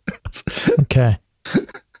 Okay.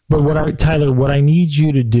 But Tyler, what I need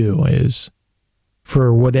you to do is,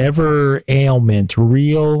 for whatever ailment,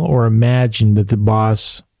 real or imagined, that the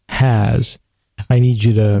boss has, I need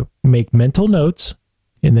you to make mental notes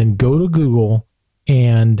and then go to Google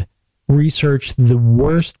and research the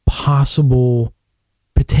worst possible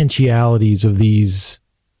potentialities of these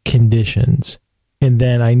conditions. And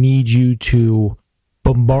then I need you to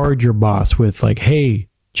bombard your boss with like, hey,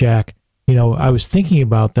 Jack, I was thinking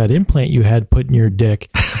about that implant you had put in your dick.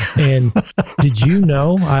 And did you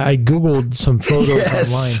know, I Googled some photos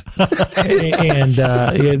online,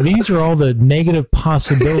 and these are all the negative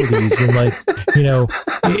possibilities. And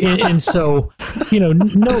and so,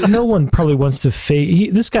 no one probably wants to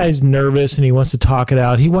face, this guy's nervous and he wants to talk it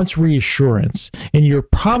out. He wants reassurance. And you're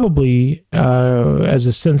probably, as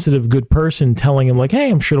a sensitive, good person, telling him like, hey,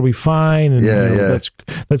 I'm sure it'll be fine. And that's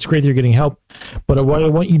great that you're getting help. But what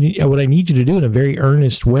I need you to do in a very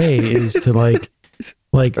earnest way is to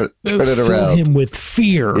fill him with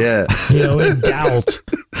fear, and doubt,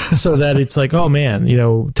 so that it's like, oh man,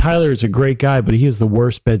 Tyler is a great guy, but he has the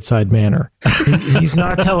worst bedside manner. He's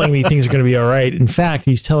not telling me things are going to be all right. In fact,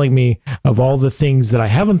 he's telling me of all the things that I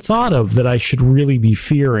haven't thought of that I should really be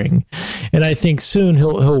fearing. And I think soon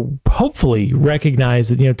he'll hopefully recognize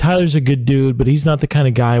that, Tyler's a good dude, but he's not the kind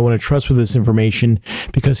of guy I want to trust with this information,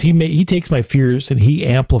 because he takes my fears and he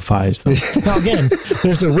amplifies them. Now again,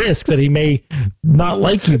 there's a risk that he may not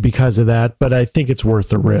like you because of that, but I think it's worth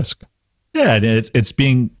the risk. Yeah, and it's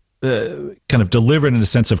being kind of delivered in a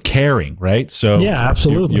sense of caring, right? So yeah,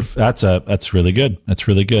 absolutely. That's really good. That's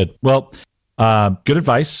really good. Well, good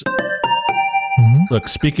advice. Look,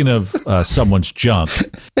 speaking of someone's junk,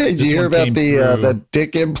 hey, did you hear about the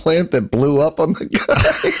dick implant that blew up on the guy?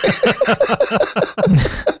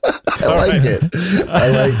 I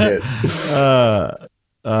like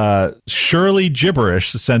it. Shirley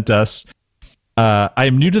Gibberish sent us, I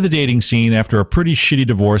am new to the dating scene after a pretty shitty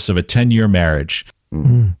divorce of a 10-year marriage.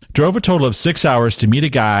 Drove a total of 6 hours to meet a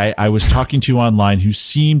guy I was talking to online who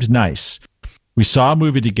seemed nice. We saw a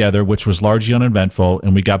movie together, which was largely uneventful,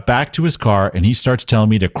 and we got back to his car, and he starts telling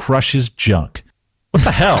me to crush his junk. What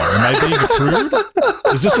the hell? Am I being crude?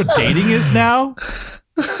 Is this what dating is now?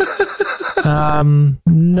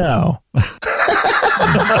 No.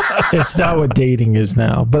 It's not what dating is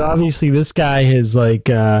now. But obviously this guy has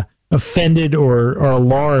offended or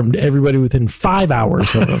alarmed everybody within 5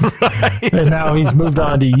 hours of him. Right. And now he's moved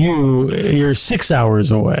on to you. You're 6 hours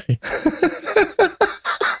away.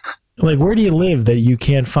 Where do you live that you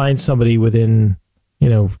can't find somebody within,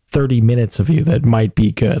 30 minutes of you that might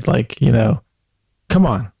be good? Come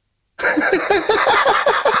on.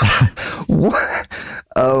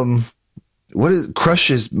 What is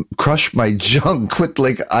crush my junk with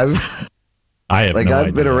I've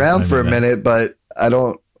been around for a minute, but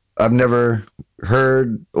I've never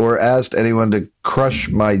heard or asked anyone to crush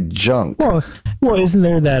my junk. Well, isn't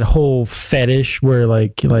there that whole fetish where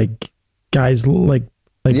guys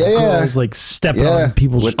Like Yeah, girls like stepping on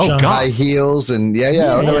people's with junk. high heels and I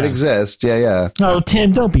know it exists. Yeah. Oh,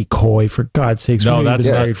 Tim, don't be coy, for God's sakes. No, We've that's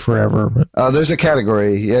been married forever. But. There's a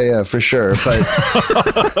category. Yeah, for sure. But,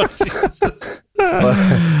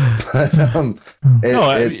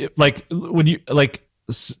 like when you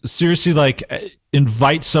seriously like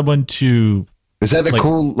invite someone to. Is that the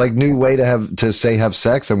cool new way to have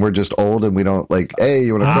sex, and we're just old and we don't hey,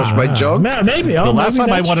 you want to crush my junk? Maybe. The last time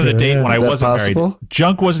I went on a date when I wasn't married,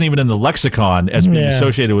 junk wasn't even in the lexicon as being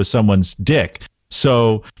associated with someone's dick.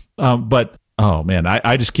 So, but oh man,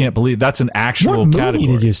 I just can't believe that's an actual category. What movie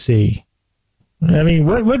did you see? I mean,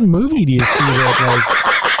 what movie do you see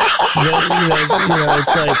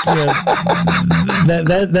that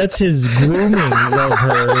it's that's his grooming of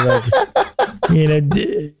her,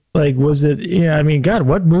 Like, was it, I mean, God,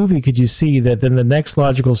 what movie could you see that then the next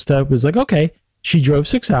logical step was like, okay, she drove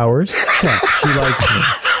 6 hours. Check. She likes me.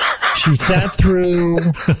 She sat through,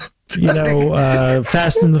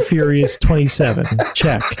 Fast and the Furious 27.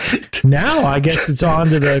 Check. Now, I guess it's on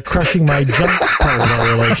to the crushing my junk part of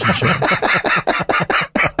our relationship.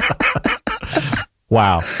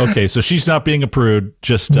 Wow. Okay, so she's not being approved.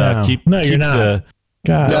 Just keep you're not.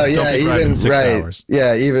 God. No, even right. Hours.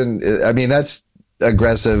 Yeah, even, I mean, that's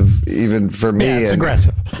aggressive even for me. Yeah, it's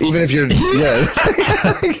aggressive. Even if you're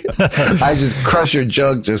I just crush your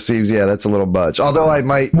junk just seems that's a little much. Although I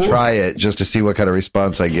might try it just to see what kind of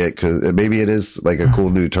response I get, because maybe it is like a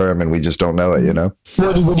cool new term and we just don't know it.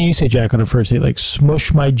 What do you say, Jack, on a first date? Like,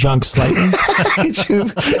 smush my junk slightly? could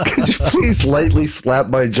you please lightly slap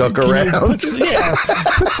my junk around? Put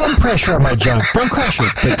some pressure on my junk. Don't crush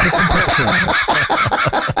it, but put some pressure on it.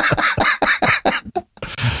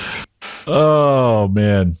 Oh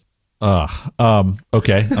man.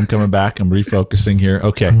 Okay, I'm coming back. I'm refocusing here.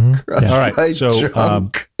 Okay. Mm-hmm. All right.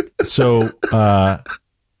 So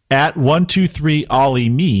at 123 Ollie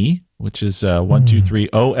me, which is 123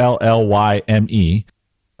 OLLYME,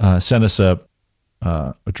 sent us a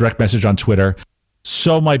direct message on Twitter.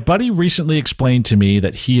 So my buddy recently explained to me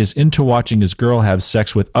that he is into watching his girl have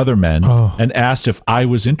sex with other men and asked if I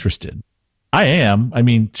was interested. I am. I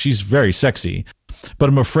mean, she's very sexy, but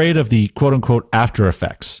I'm afraid of the quote-unquote after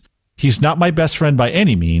effects. He's not my best friend by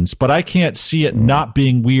any means, but I can't see it not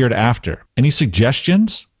being weird after. Any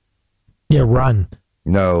suggestions? Yeah, run.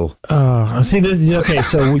 No. See, this is okay.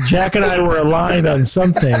 So Jack and I were aligned on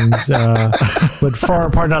some things, but far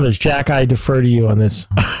apart on others. Jack, I defer to you on this.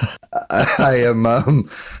 I am.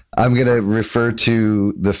 I'm going to refer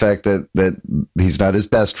to the fact that he's not his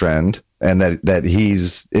best friend, and that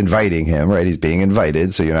he's inviting him. Right? He's being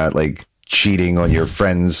invited, so you're not like cheating on your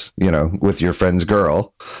friends, with your friend's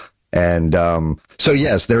girl. And so,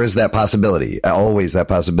 yes, there is that possibility, always that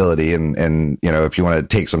possibility. And if you want to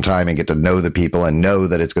take some time and get to know the people and know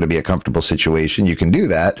that it's going to be a comfortable situation, you can do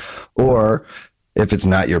that. Or if it's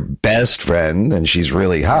not your best friend and she's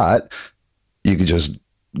really hot, you could just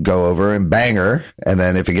go over and bang her. And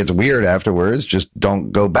then if it gets weird afterwards, just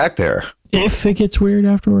don't go back there. If it gets weird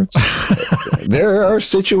afterwards? There are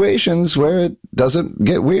situations where it doesn't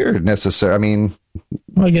get weird necessarily. I mean,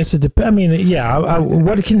 well, I guess it depends. I mean,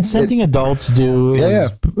 what consenting adults do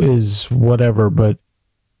is whatever, but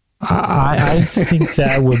I think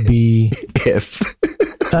that would be if.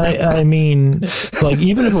 I mean, like,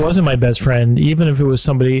 even if it wasn't my best friend, even if it was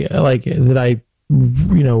somebody like that I,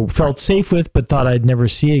 felt safe with but thought I'd never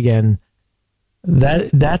see again,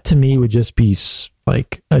 that to me would just be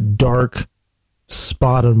like a dark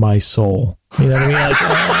spot on my soul. You know what I mean?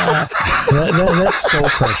 Like, that's soul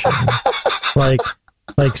crushing.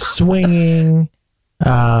 Like swinging.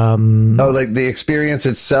 Like the experience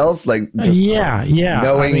itself, like just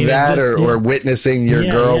knowing or witnessing your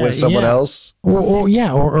girl with someone else,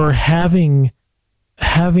 or having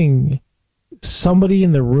somebody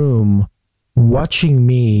in the room watching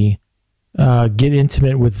me get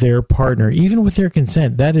intimate with their partner, even with their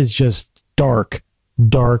consent. That is just dark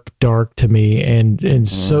to me, and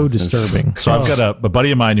so disturbing. So I've got a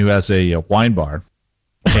buddy of mine who has a wine bar,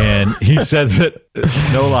 and he said that,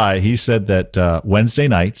 no lie, he said that Wednesday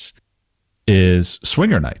nights is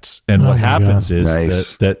swinger nights, and what happens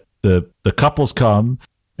is that the couples come,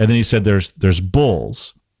 and then he said there's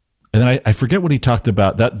bulls, and then I forget what he talked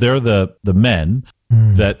about, that they're the men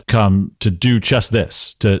that come to do just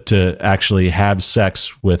this, to actually have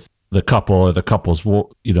sex with the couple, or the couple's,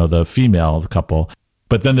 the female of the couple.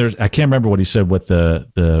 But then I can't remember what he said, what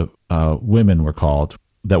the women were called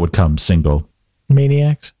that would come single.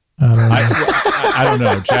 Maniacs? I I don't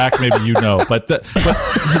know, Jack. Maybe you know, but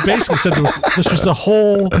he basically said this was the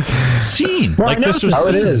whole scene. Well, like this was how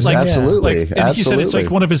it is. like, Absolutely. Like, and he said it's like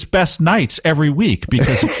one of his best nights every week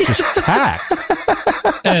because it's just packed.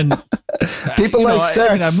 And people like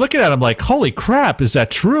sex. I mean, I'm looking at him like, holy crap, is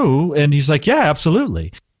that true? And he's like, yeah,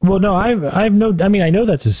 absolutely. Well, no, I know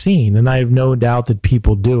that's a scene, and I have no doubt that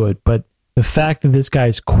people do it, but the fact that this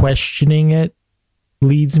guy's questioning it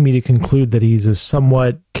leads me to conclude that he's a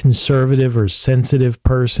somewhat conservative or sensitive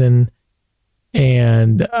person.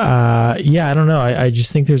 And I don't know. I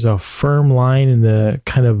just think there's a firm line in the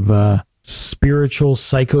kind of spiritual,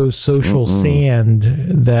 psychosocial sand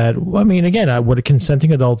that, I mean, again, what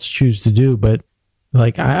consenting adults choose to do, but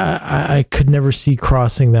like I could never see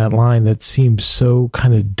crossing that line. That seems so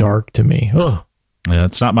kind of dark to me. Ugh. Yeah,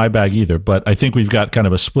 it's not my bag either, but I think we've got kind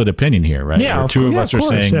of a split opinion here, right? Yeah, Where two of us are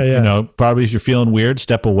saying, probably if you're feeling weird,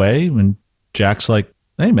 step away. And Jack's like,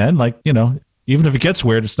 hey, man, like, even if it gets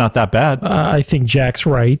weird, it's not that bad. I think Jack's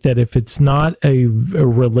right that if it's not a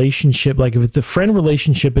relationship, like if it's a friend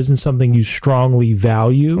relationship isn't something you strongly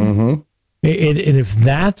value, and if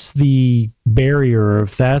that's the barrier,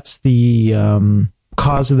 if that's the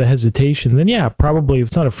cause of the hesitation, then yeah, probably if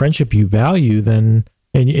it's not a friendship you value, then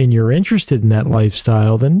and you're interested in that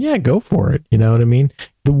lifestyle, then yeah, go for it. You know what I mean?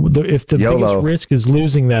 If the biggest risk is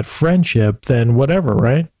losing that friendship, then whatever,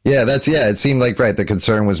 right? Yeah, it seemed like, right, the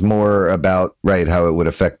concern was more about, right, how it would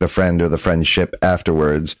affect the friend or the friendship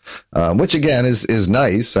afterwards, which again is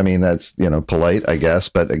nice. I mean, that's, polite, I guess.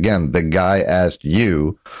 But again, the guy asked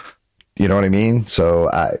you, you know what I mean? So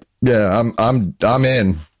I'm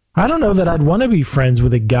in. I don't know that I'd want to be friends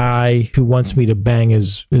with a guy who wants me to bang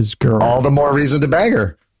his girl. All the more reason to bang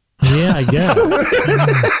her. Yeah, I guess.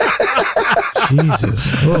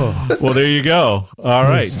 Jesus. Oh. Well, there you go. All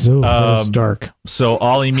right. That's dark. So,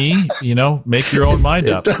 Ollie, me, make your own mind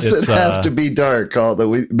up. It doesn't have to be dark. Although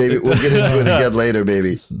maybe we'll get into it again later,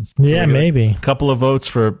 baby. Yeah, maybe. A couple of votes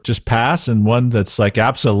for just pass, and one that's like,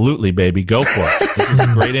 absolutely, baby, go for it. This is a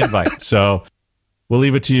great invite. So we'll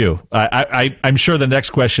leave it to you. I'm sure the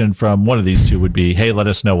next question from one of these two would be, hey, let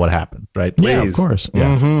us know what happened, right? Please. Yeah, of course.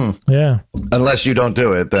 Yeah. Mm-hmm. Yeah. Unless you don't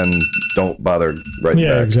do it, then don't bother writing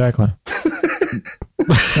back. Yeah, exactly.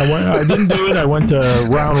 I didn't do it. I went to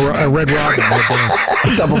Red Robin.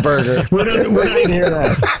 Double burger. We didn't hear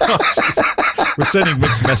that. We're sending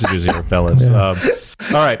mixed messages here, fellas. Yeah.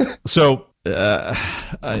 All right. So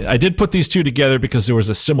I did put these two together because there was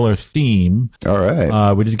a similar theme. All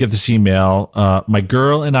right. We did get this email. My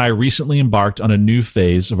girl and I recently embarked on a new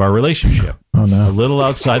phase of our relationship. Oh, no. A little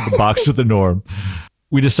outside the box of the norm.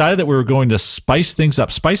 We decided that we were going to spice things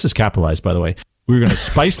up. Spice is capitalized, by the way. We were going to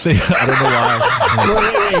spice things. I don't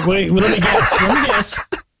know why. Wait. Let me guess.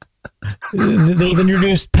 They've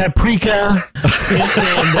introduced paprika and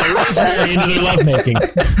rosemary into their lovemaking.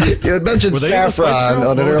 You had mentioned saffron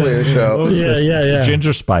on an earlier show. Yeah.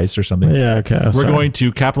 Ginger spice or something. Yeah, okay. We're going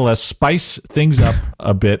to capital S spice things up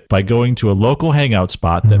a bit by going to a local hangout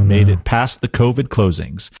spot that made it past the COVID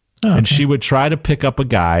closings. Oh, and she would try to pick up a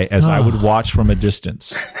guy as I would watch from a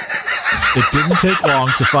distance. It didn't take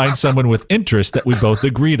long to find someone with interest that we both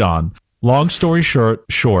agreed on. Long story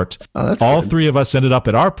short, all three of us ended up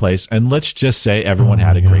at our place, and let's just say everyone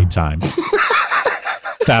had a great time.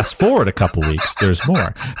 Fast forward a couple weeks. There's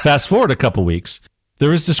more. Fast forward a couple weeks.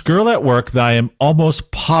 There is this girl at work that I am almost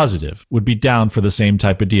positive would be down for the same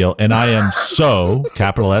type of deal, and I am so,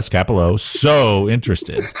 capital S, capital O, so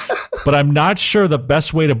interested. But I'm not sure the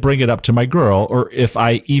best way to bring it up to my girl, or if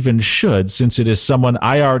I even should, since it is someone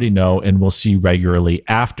I already know and will see regularly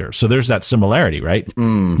after. So there's that similarity, right?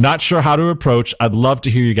 Not sure how to approach. I'd love to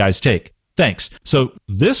hear you guys' take. Thanks. So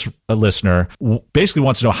this listener basically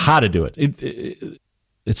wants to know how to do it.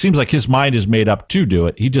 It seems like his mind is made up to do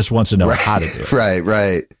it. He just wants to know how to do it.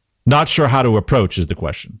 Right. Not sure how to approach is the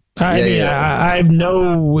question. I have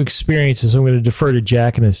no experiences, so I'm going to defer to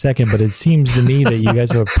Jack in a second, but it seems to me that you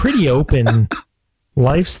guys have a pretty open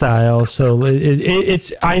lifestyle. So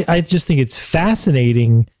I just think it's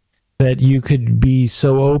fascinating that you could be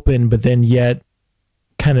so open, but then yet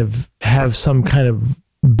kind of have some kind of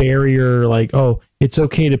barrier, like, oh, it's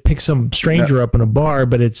okay to pick some stranger up in a bar,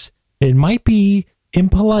 but it might be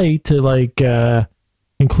impolite to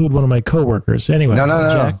include one of my coworkers. Anyway, no.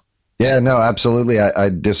 Jack? Yeah, no, absolutely. I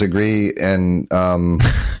disagree, and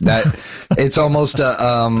that it's almost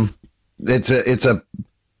it's a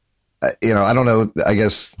I don't know. I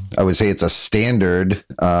guess I would say it's a standard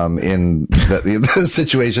in the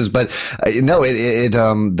situations, but no,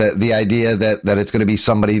 the idea that it's going to be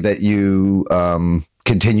somebody that you can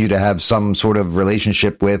continue to have some sort of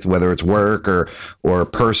relationship with, whether it's work or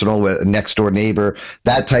personal, with a next door neighbor.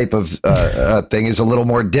 That type of thing is a little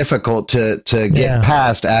more difficult to get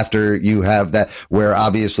past after you have that, where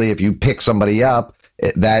obviously if you pick somebody up,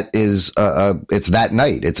 that is it's that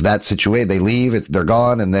night, it's that situation. They leave, they're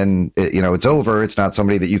gone, and then it's over. It's not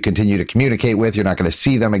somebody that you continue to communicate with. You're not going to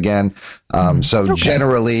see them again.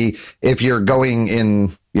 Generally, if you're going in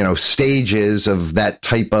stages of that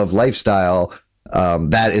type of lifestyle,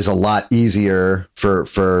 that is a lot easier for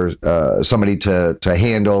somebody to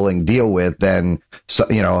handle and deal with than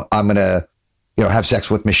I'm gonna have sex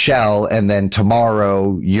with Michelle, and then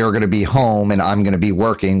tomorrow you're going to be home and I'm going to be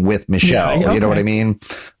working with Michelle. Yeah, okay. You know what I mean?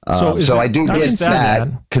 So I do get that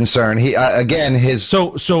concern. He again, his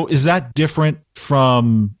so is that different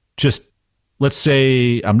from just, let's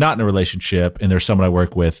say I'm not in a relationship and there's someone I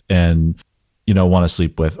work with and want to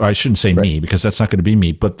sleep with, or I shouldn't say me, because that's not going to be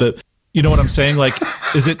me, but you know what I'm saying? Like,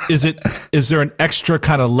 is there an extra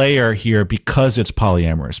kind of layer here because it's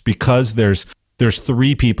polyamorous, because there's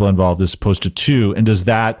 3 people involved as opposed to 2, and does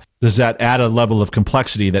that add a level of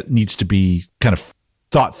complexity that needs to be kind of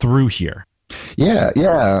thought through here? Yeah. It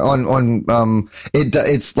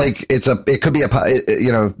could be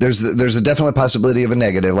there's a definite possibility of a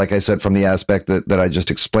negative, like I said, from the aspect that I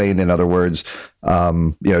just explained. In other words,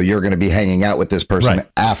 you're going to be hanging out with this person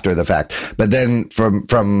after the fact, but then from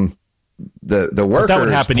the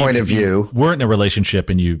worker's point of view, weren't in a relationship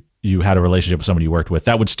and you had a relationship with someone you worked with,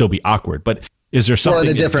 that would still be awkward. But is there something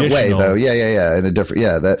in a different way though? Yeah. In a different,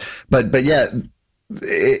 but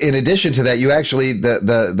in addition to that, you actually,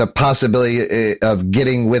 the possibility of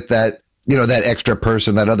getting with that, that extra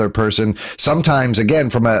person, that other person, sometimes, again,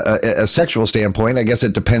 from a sexual standpoint, I guess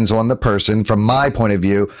it depends on the person. From my point of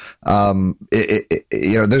view,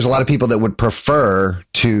 there's a lot of people that would prefer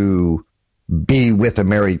to be with a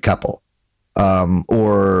married couple,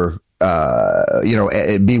 or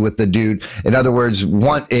be with the dude. In other words,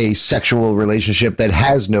 want a sexual relationship that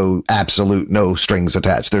has no strings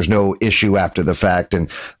attached. There's no issue after the fact. And,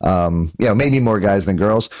 maybe more guys than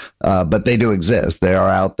girls, but they do exist. They are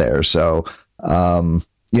out there. So, I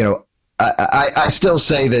still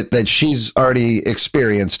say that she's already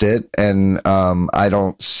experienced it, and I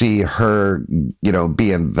don't see her,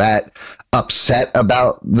 being that upset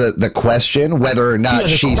about the question, whether or not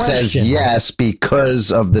she says yes because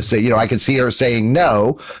of the, I could see her saying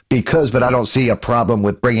no but I don't see a problem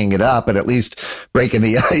with bringing it up and at least breaking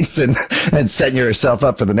the ice and setting yourself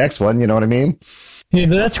up for the next one. You know what I mean? Yeah,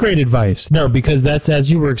 that's great advice. No, because that's, as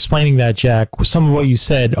you were explaining that, Jack, some of what you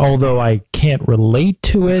said, although I can't relate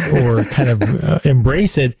to it or kind of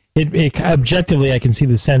embrace it, it objectively I can see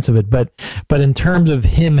the sense of it. But in terms of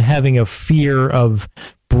him having a fear of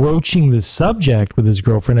broaching the subject with his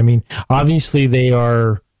girlfriend, I mean, obviously they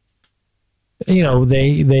are,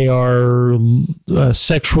 they are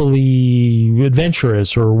sexually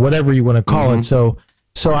adventurous or whatever you want to call it. So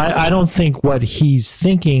I don't think what he's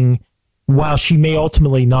thinking, while she may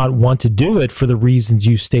ultimately not want to do it for the reasons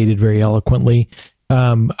you stated very eloquently,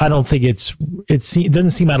 I don't think it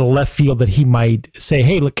doesn't seem out of left field that he might say,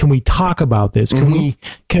 "Hey, look, can we talk about this?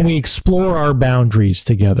 Can we explore our boundaries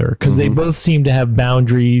together?" Because they both seem to have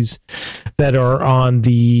boundaries that are on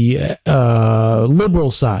the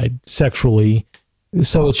liberal side sexually.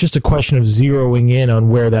 So it's just a question of zeroing in on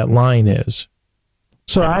where that line is.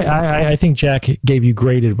 So I think Jack gave you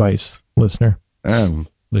great advice, listener. There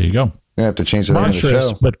you go. I have to change the name of the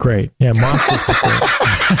show. But great. Yeah, monstrous but great.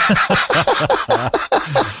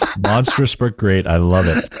 Monstrous but great. I love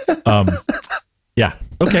it. Yeah.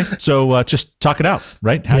 Okay. So just talk it out,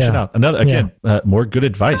 right? Hash it out. More good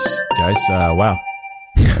advice, guys. Wow.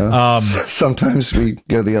 Sometimes we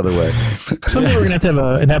go the other way. Someday we're gonna have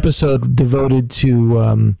an episode devoted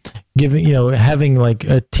to having like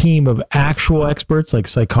a team of actual experts, like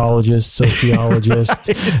psychologists, sociologists,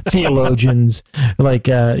 theologians, like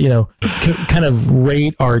kind of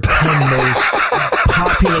rate our 10 most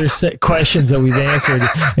popular questions that we've answered,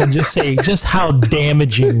 and just say just how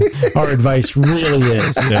damaging our advice really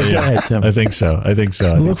is. Go ahead, Tim. I think so.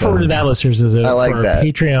 Look forward to that, listeners, as I like that.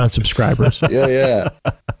 Patreon subscribers. Yeah.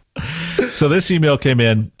 So this email came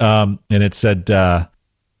in, and it said, to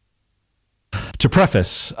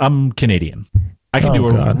preface, I'm Canadian. I can do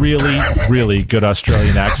a really, really good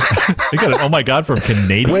Australian accent. I got it. Oh my God, from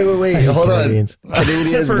Canadian. Wait. Hold Canadians. On.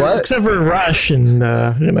 Canadian what? Except for Rush and,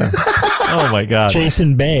 Oh my God.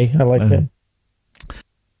 Jason Bay. I like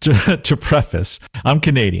that. To preface, I'm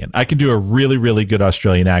Canadian. I can do a really, really good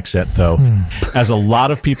Australian accent, though, as a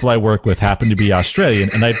lot of people I work with happen to be Australian,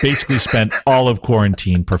 and I basically spent all of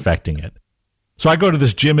quarantine perfecting it. So I go to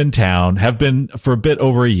this gym in town, have been for a bit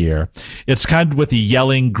over a year. It's kind of with the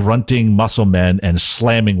yelling, grunting muscle men and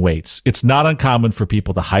slamming weights. It's not uncommon for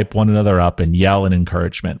people to hype one another up and yell in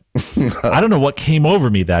encouragement. I don't know what came over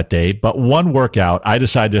me that day, but one workout, I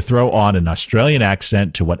decided to throw on an Australian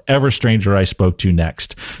accent to whatever stranger I spoke to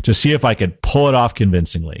next to see if I could pull it off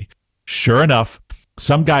convincingly. Sure enough,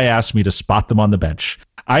 some guy asked me to spot them on the bench.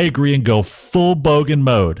 I agree and go full Bogan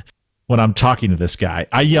mode. When I'm talking to this guy,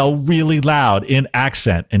 I yell really loud in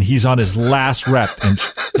accent, and he's on his last rep. And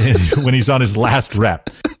when he's on his last rep,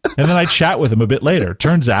 and then I chat with him a bit later.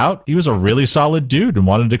 Turns out he was a really solid dude and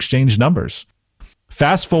wanted to exchange numbers.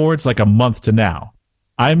 Fast forwards like a month to now.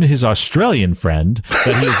 I'm his Australian friend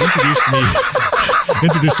that he has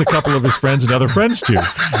introduced a couple of his friends and other friends to.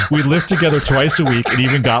 We live together twice a week and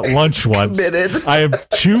even got lunch once. I am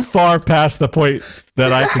too far past the point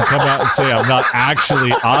that I can come out and say I'm not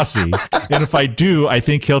actually Aussie. And if I do, I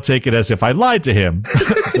think he'll take it as if I lied to him.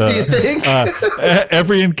 Do you think?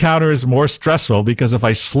 Every encounter is more stressful because if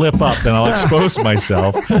I slip up, then I'll expose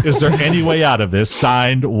myself. Is there any way out of this?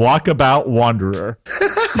 Signed, Walkabout Wanderer.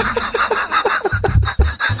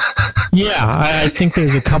 Yeah, I think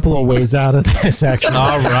there's a couple of ways out of this, actually.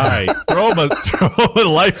 All right. Throw him a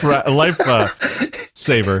life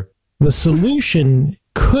saver. The solution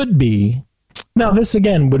could be, now this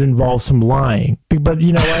again would involve some lying, but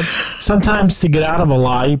you know what? Sometimes to get out of a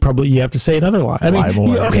lie, you have to say another lie. I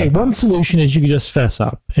mean, one solution is you can just fess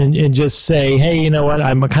up and just say, hey, you know what?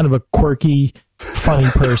 I'm a kind of a quirky, funny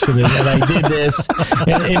person and I did this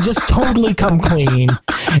and just totally come clean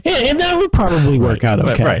and that would probably work out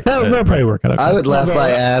okay. Right. That would probably work out okay. I would laugh my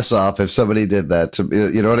ass off if somebody did that to me.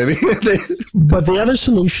 You know what I mean? But the other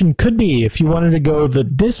solution could be, if you wanted to go the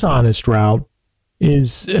dishonest route,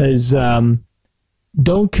 is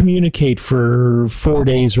don't communicate for 4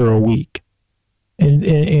 days or a week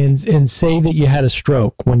and say that you had a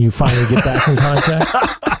stroke when you finally get back in contact.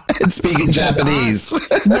 And speaking Japanese.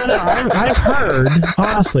 I've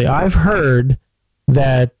heard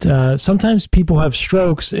that sometimes people have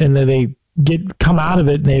strokes and then they come out of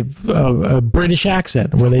it and they have a British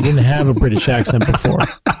accent where they didn't have a British accent before.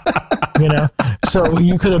 You know, so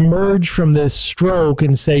you could emerge from this stroke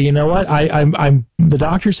and say, you know what, I'm the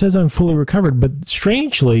doctor says I'm fully recovered, but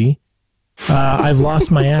strangely, I've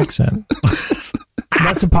lost my accent.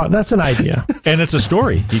 That's an idea, and it's a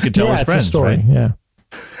story he could tell his friends. It's a story, right? Yeah.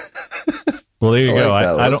 Well, there you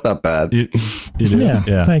go. That's not bad. You do?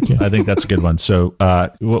 Yeah. Thank you. I think that's a good one. So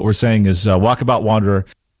what we're saying is Walkabout Wanderer.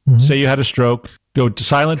 Mm-hmm. Say you had a stroke. Go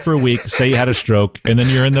silent for a week. Say you had a stroke, and then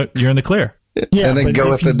you're in the clear. Yeah, and then go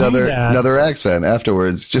with another accent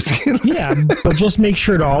afterwards. But just make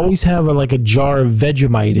sure to always have a jar of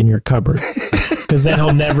Vegemite in your cupboard, because then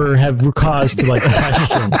he'll never have cause to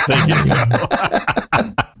question. Thank you.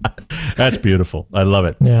 That's beautiful. I love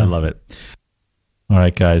it. Yeah. I love it. All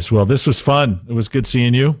right, guys. Well, this was fun. It was good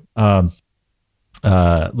seeing you. Love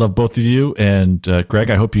both of you. And Greg,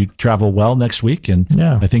 I hope you travel well next week. And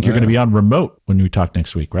I think you're going to be on remote when we talk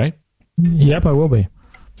next week, right? Yep, I will be.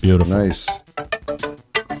 Beautiful. Nice.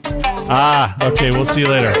 Okay. We'll see you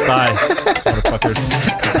later. Bye, motherfuckers.